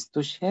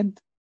استشهد،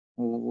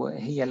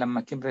 وهي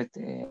لما كبرت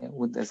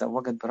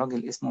وتزوجت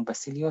براجل اسمه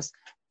باسيليوس.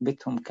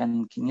 بيتهم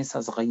كان كنيسة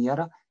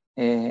صغيرة.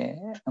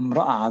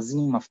 امرأة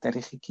عظيمة في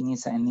تاريخ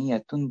الكنيسة إن هي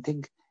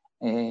تنتج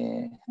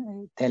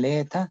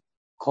 3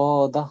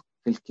 قادة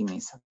في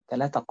الكنيسة.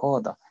 3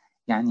 قادة،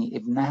 يعني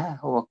ابنها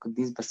هو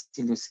القديس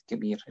باسيليوس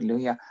الكبير اللي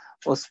هي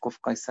أسقف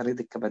قيصرية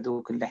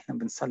الكبادوك اللي احنا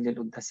بنصلي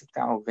القداس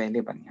بتاعه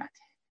غالبا يعني.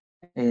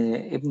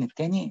 ابن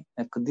الثاني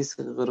القديس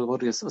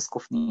غرغوريوس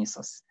أسقف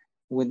نيسوس،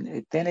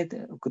 والثالث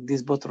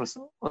القديس بطرس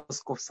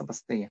أسقف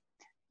سباسطية،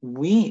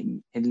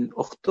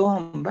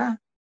 والأختهم بقى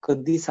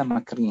قديسة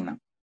ماكرينا.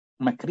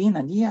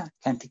 ماكرينا دي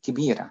كانت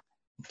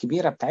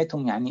الكبيرة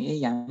بتاعتهم، يعني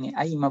إيه؟ يعني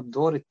قايمة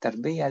بدور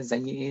التربية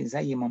زي إيه؟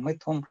 زي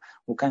مامتهم،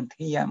 وكانت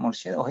هي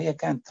مرشدة، وهي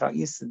كانت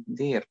رئيس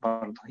الدير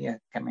برضه هي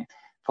كمان.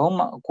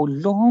 فهم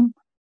كلهم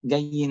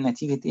جاي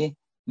نتيجة إيه؟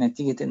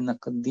 نتيجة إن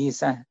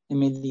القديسة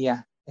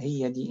إيميليا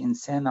هي دي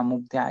إنسانة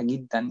مبدعة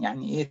جدا.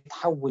 يعني إيه؟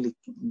 تحول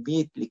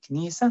بيت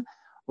لكنيسة،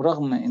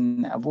 ورغم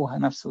إن أبوها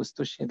نفسه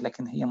استشهد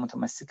لكن هي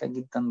متمسكة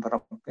جدا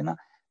بربنا.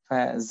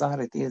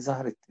 فظهرت إيه؟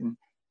 ظهرت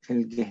في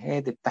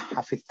الجهاد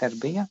بتاعها في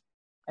التربية،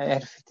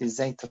 عرفت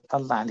إزاي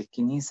تطلع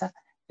للكنيسة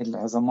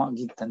العظماء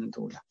جدا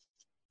دول.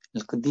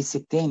 القديس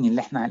الثاني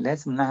اللي احنا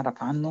لازم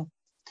نعرف عنه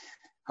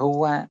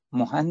هو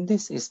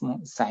مهندس اسمه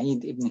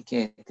سعيد ابن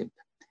كاتب.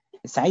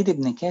 سعيد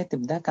ابن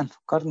كاتب ده كان في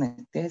القرن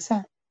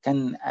التاسع،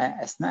 كان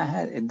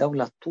أثناءها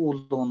الدولة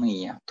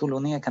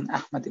الطولونية كان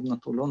أحمد ابن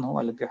طولون هو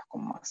اللي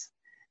بيحكم مصر.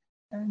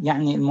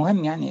 يعني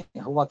المهم يعني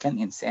هو كان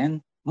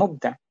إنسان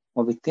مبدع،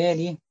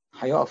 وبالتالي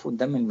هيقف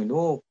قدام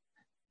الملوك،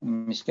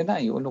 مش كده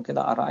يقولوا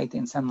كده: أرأيت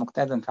إنسان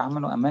مجتهدا في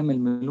عمله أمام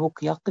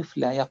الملوك يقف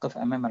لا يقف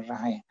أمام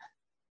الرعاية.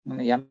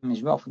 يعني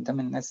مش بيقف قدام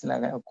الناس،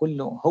 لا،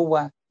 كله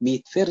هو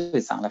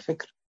بيتفرز على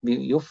فكرة،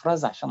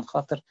 بيفرز عشان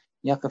خاطر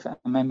يقف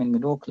أمام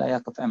الملوك لا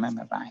يقف أمام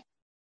الرعاية.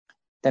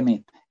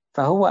 تمام.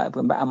 فهو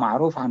بقى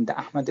معروف عند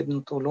أحمد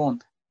بن طولون،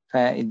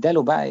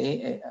 فإداله بقى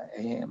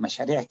إيه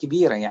مشاريع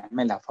كبيرة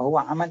يعملها. فهو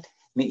عمل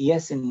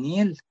مقياس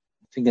النيل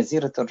في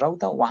جزيرة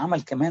الروضة،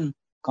 وعمل كمان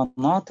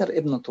قناطر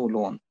ابن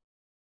طولون.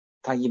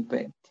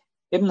 طيب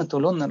ابن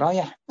طولون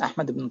رايح،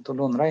 أحمد بن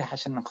طولون رايح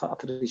عشان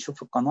خاطر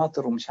يشوف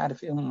القناطر ومش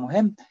عارف إيه.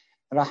 المهم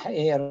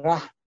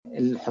راح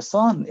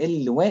الحصان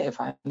اللي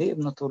واقف عليه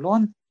ابن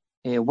طولون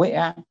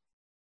وقع،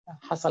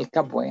 حصل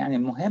كبوة يعني.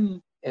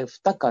 المهم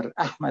افتكر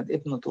أحمد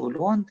ابن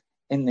طولون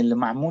إن اللي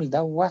معمول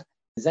ده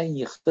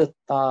زي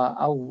خطة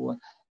أو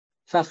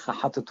فخ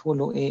حاطته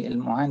له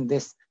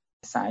المهندس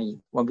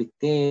سعيد،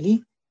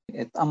 وبالتالي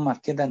اتأمر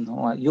كده إن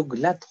هو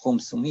يجلد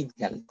 500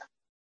 جلدة،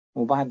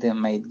 وبعد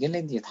ما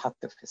يتجلد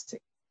يتحط في السجن.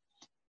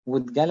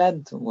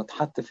 واتجلد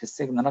واتحط في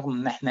السجن، رغم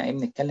ان احنا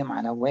بنتكلم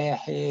على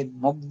واحد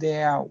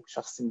مبدع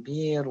وشخص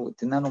كبير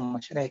وادينا له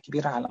مشاريع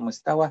كبيرة على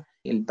مستوى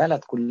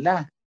البلد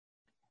كلها،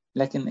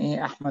 لكن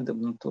احمد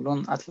بن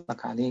طولون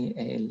اطلق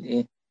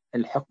عليه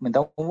الحكم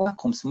ده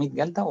 500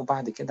 جلدة،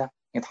 وبعد كده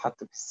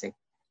يتحط في السجن.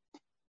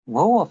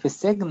 وهو في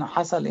السجن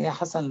حصل ايه؟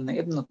 حصل ان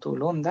ابن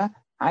الطولون ده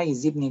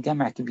عايز يبني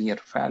جامع كبير،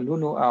 فقالوا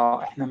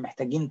له احنا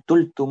محتاجين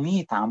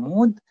 300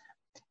 عمود.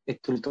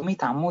 ال 300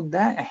 عمود ده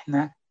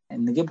احنا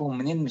نجيبهم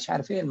منين؟ مش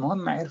عارف ايه.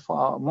 المهم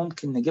عرفوا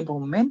ممكن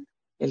نجيبهم من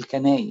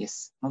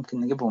الكنايس، ممكن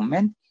نجيبهم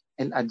من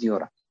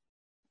الأديرة.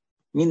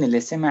 مين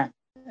اللي سمع؟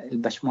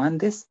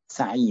 الباشمهندس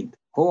سعيد،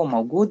 هو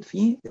موجود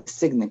في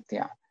السجن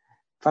بتاعه.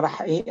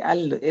 فراح ايه؟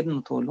 قال له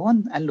ابن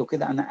طولون، قال له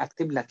كده انا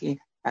اكتب لك ايه؟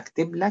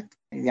 اكتب لك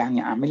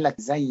يعني اعمل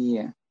لك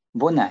زي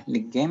بنى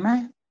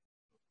للجامع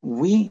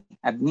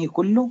وابنيه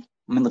كله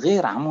من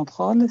غير عمود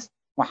خالص،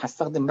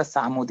 وهستخدم بس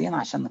عمودين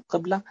عشان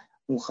القبلة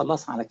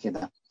وخلاص على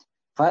كده.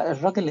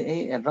 فالراجل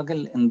ايه؟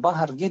 الراجل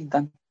انبهر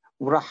جدا،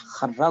 وراح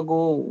خرجه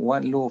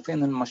وقال له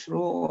فين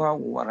المشروع،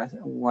 وورى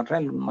له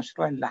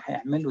المشروع اللي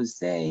هيعمله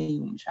ازاي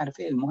ومش عارف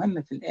ايه.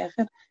 المهم في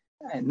الاخر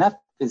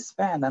نفذ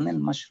فعلا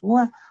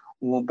المشروع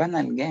وبنى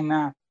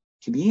الجامع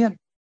كبير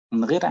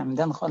من غير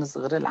عمدان خالص،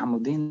 غير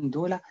العمودين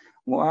دول.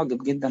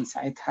 واعجب جدا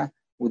ساعتها،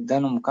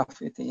 واداله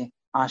مكافأة ايه؟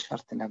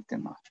 10,000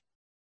 دينار.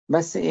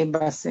 بس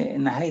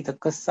نهاية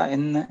القصة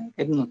إن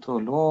ابن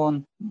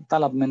طولون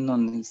طلب منه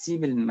إنه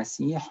يسيب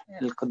المسيح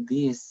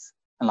القديس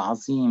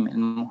العظيم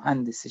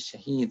المهندس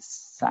الشهيد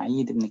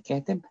سعيد بن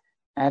كاتب.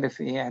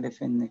 عرف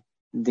إن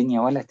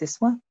الدنيا ولا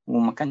تسوى،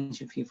 وما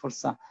كانش فيه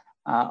فرصة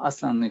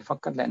أصلا إنه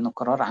يفكر، لأنه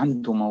قرار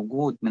عنده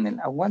موجود من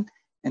الأول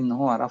إن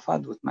هو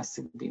رفض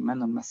وتمسك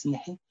بإيمانه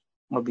المسيحي.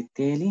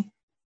 وبالتالي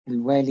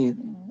الوالي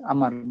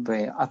أمر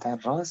بقطع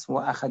الرأس،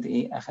 وأخذ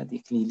أخذ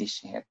إكليل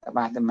الشهادة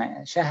بعد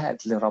ما شهد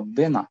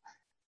لربنا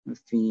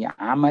في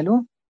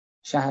عمله،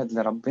 شهد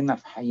لربنا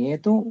في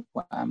حياته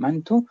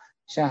وأمانته،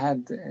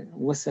 شهد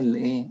وصل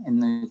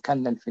إنه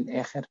يكلل في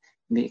الآخر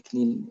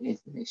بإكليل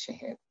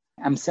الشهادة.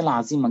 أمثلة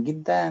عظيمة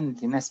جدا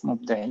لناس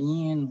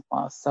مبدعين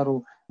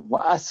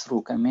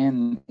وأثروا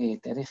كمان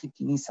تاريخ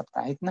الكنيسة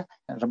بتاعتنا.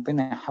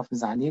 ربنا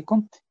يحافظ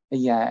عليكم.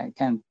 هي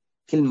كانت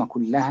كلمة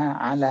كلها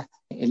على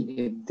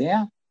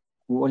الإبداع،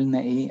 وقلنا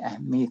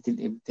أهمية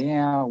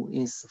الإبداع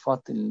وإيه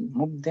صفات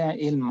المبدع،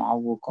 إيه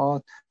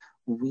المعوقات،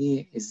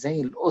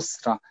 وإزاي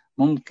الأسرة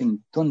ممكن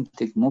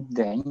تنتج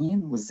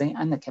مبدعين، وإزاي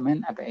أنا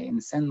كمان أبقى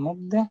إنسان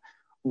مبدع.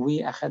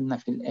 وأخذنا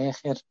في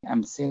الآخر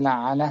أمثلة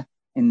على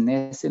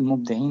الناس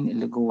المبدعين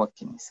اللي جوه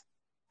الكنيسة.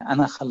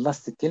 أنا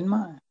خلصت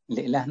الكلمة.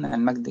 لإلهنا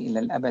المجد إلى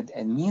الأبد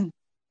آمين.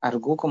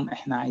 أرجوكم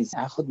إحنا عايز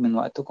أخد من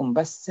وقتكم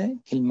بس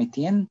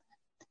كلمتين.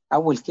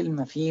 أول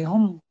كلمة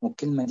فيهم،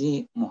 والكلمة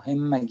دي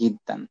مهمة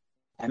جدا،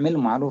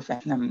 اعملوا معروف.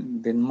 احنا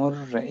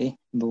بنمر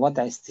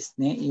بوضع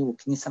استثنائي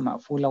وكنيسة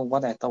مقفولة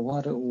ووضع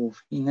طوارئ،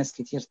 وفي ناس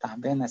كتير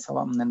تعبانة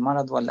سواء من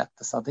المرض ولا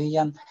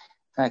اقتصاديا.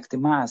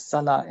 فاجتماع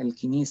الصلاة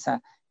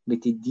الكنيسة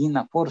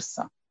بتدينا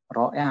فرصة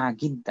رائعة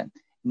جدا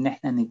ان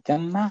احنا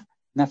نتجمع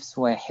نفس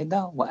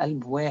واحدة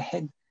وقلب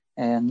واحد،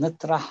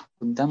 نطرح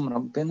قدام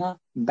ربنا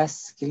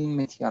بس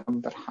كلمة يا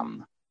رب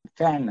ارحمنا.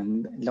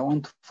 فعلا لو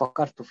انتوا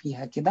فكرتوا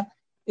فيها كده،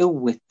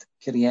 قوة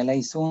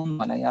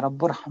كرياليسون ولا يا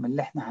رب ارحم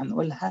اللي احنا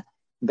هنقولها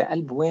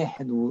بقلب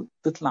واحد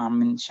وتطلع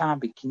من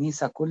شعب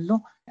الكنيسة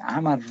كله،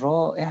 عمل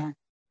رائع.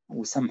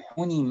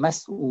 وسامحوني،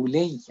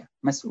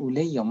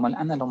 مسؤولية. امال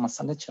انا لو ما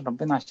صليتش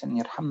ربنا عشان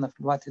يرحمنا في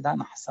الوقت ده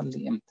انا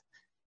هصلي امتى؟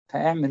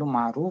 فاعملوا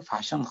معروف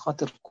عشان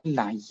خاطر كل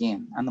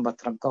عيان. انا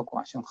بترجاكم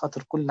عشان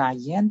خاطر كل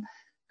عيان،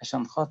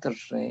 عشان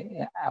خاطر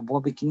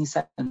ابواب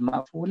الكنيسة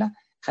المقفولة.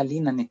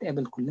 خلينا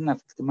نتقابل كلنا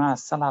في اجتماع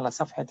الصلاة على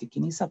صفحة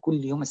الكنيسة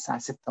كل يوم الساعة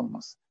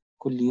 6:30،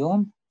 كل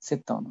يوم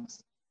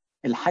 6:30.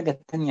 الحاجة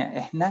التانية،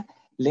 احنا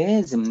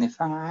لازم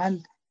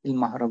نفعل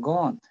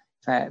المهرجان.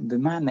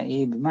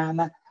 فبمعنى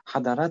بمعنى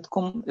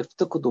حضراتكم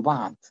افتقدوا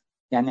بعض.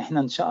 يعني احنا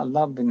ان شاء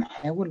الله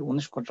بنحاول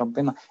ونشكر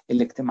ربنا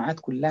الاجتماعات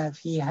كلها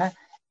فيها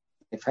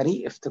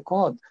فريق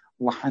افتقاد،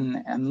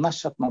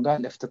 وهننشط موضوع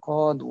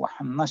الافتقاد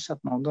وهننشط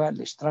موضوع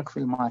الاشتراك في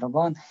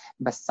المهرجان.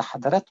 بس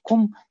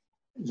حضراتكم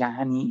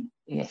يعني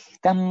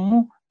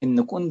اهتموا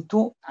انكم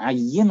انتوا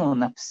عينوا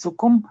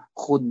نفسكم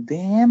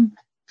خدام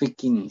في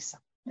الكنيسة.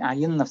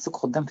 عينوا نفسكم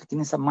خدام في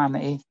الكنيسة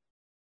بمعنى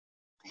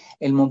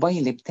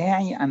الموبايل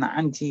بتاعي انا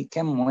عندي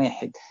كم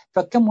واحد،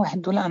 فكم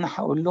واحد دول انا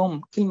هقول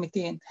لهم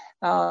كلمتين.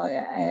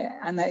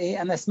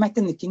 انا سمعت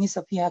ان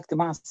الكنيسه فيها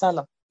اجتماع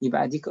صلاه،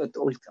 يبقى ديك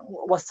تقول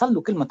وصل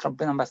له كلمه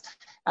ربنا بس.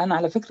 انا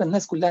على فكره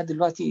الناس كلها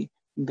دلوقتي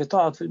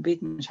بتقعد في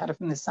البيت مش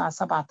عارف من الساعه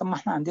 7، طب ما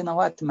احنا عندنا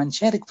وقت ما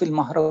نشارك في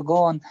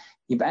المهرجان.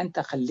 يبقى انت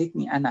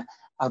خلتني انا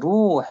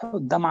اروح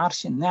قدام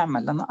عرش النعمه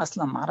اللي انا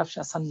اصلا ما اعرفش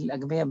اصلي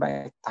الاجبيه،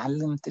 بقى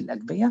اتعلمت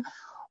الاجبيه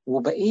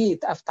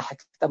وبقيت افتح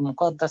كتاب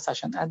مقدس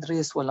عشان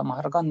ادرس، ولا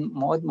مهرجان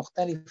مواد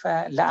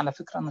مختلفه. لا على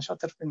فكره انا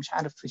شاطر في مش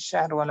عارف في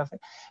الشعر ولا في.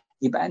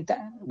 يبقى انت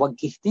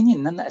وجهتني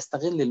ان انا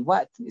استغل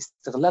الوقت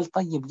استغلال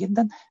طيب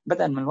جدا،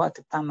 بدل ما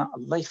الوقت بتاعنا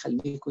الله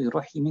يخليكم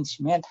يروح يمين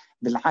شمال.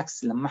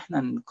 بالعكس، لما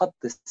احنا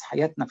نقدس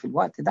حياتنا في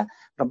الوقت ده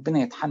ربنا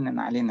يتحنن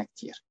علينا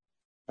كتير.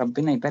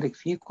 ربنا يبارك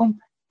فيكم.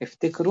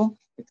 افتكروا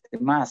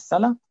اجتماع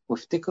الصلاة،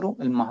 وافتكروا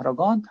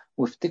المهرجان،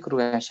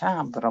 وافتكروا يا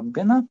شعب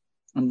ربنا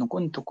ان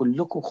كنتوا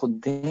كلكم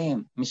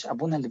خدام. مش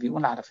ابونا اللي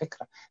بيقول، على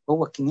فكره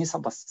هو الكنيسه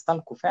بصت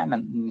لكم فعلا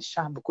ان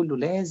الشعب كله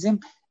لازم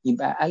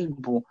يبقى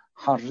قلبه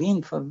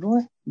حارين في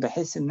الروح،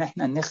 بحيث ان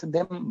احنا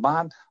نخدم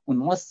بعض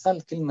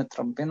ونوصل كلمه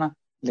ربنا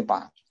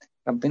لبعض.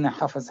 ربنا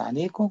يحافظ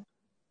عليكم.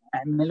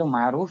 اعملوا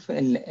معروف،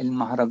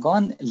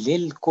 المهرجان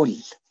للكل،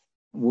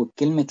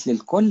 وكلمة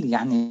للكل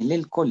يعني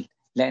للكل،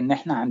 لأن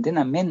احنا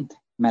عندنا من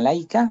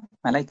ملايكة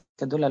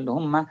دول اللي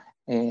هم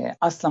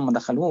أصلا ما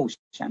دخلوش،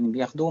 يعني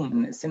بياخدوهم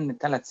من سن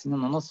 3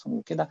 سنين ونص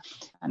وكده،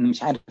 أنا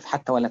مش عارف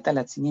حتى ولا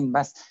 3 سنين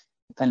بس.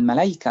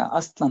 فالملايكة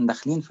أصلا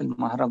داخلين في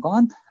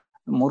المهرجان،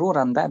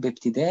 مرورا بقى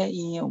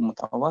بابتدائي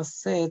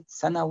ومتوسط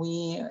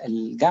ثانوي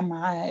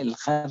الجامعة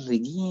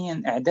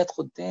الخريجين إعداد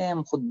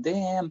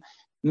خدام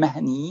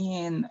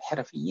مهنيين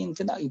حرفيين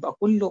كده، يبقى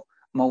كله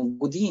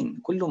موجودين،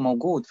 كله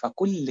موجود.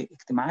 فكل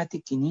اجتماعات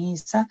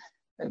الكنيسة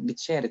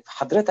بتشارك.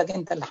 حضرتك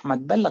انت اللي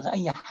هتبلغ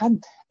اي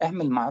حد،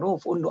 اعمل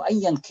معروف، قول له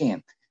ايا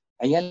كان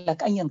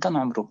عيالك، ايا كان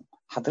عمرهم،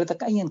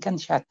 حضرتك ايا كان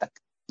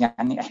شهادتك.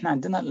 يعني احنا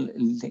عندنا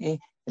ايه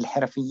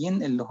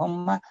الحرفيين اللي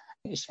هم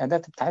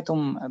الشهادات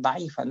بتاعتهم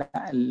ضعيفة،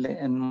 لا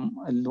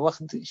اللي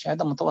واخد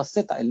شهادة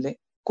متوسطة، اللي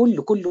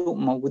كله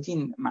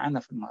موجودين معانا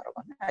في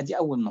المهرجان. ادي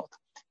اول نقطة.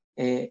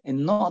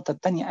 النقطة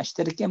الثانية،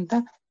 اشترك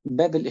امتى؟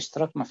 باب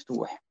الاشتراك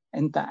مفتوح.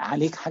 انت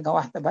عليك حاجة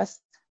واحدة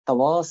بس،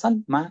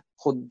 تواصل مع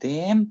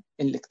خدام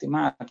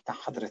الاجتماع بتاع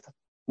حضرتك،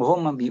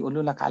 وهم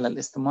بيقولوا لك على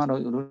الاستمارة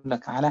ويقولوا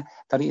لك على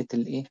طريقة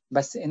الايه.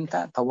 بس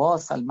انت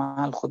تواصل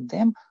مع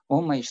الخدام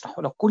وهم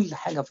يشرحوا لك كل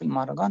حاجة في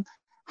المهرجان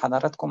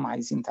حضراتكم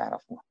عايزين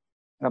تعرفوها.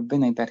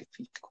 ربنا يبارك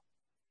فيكم.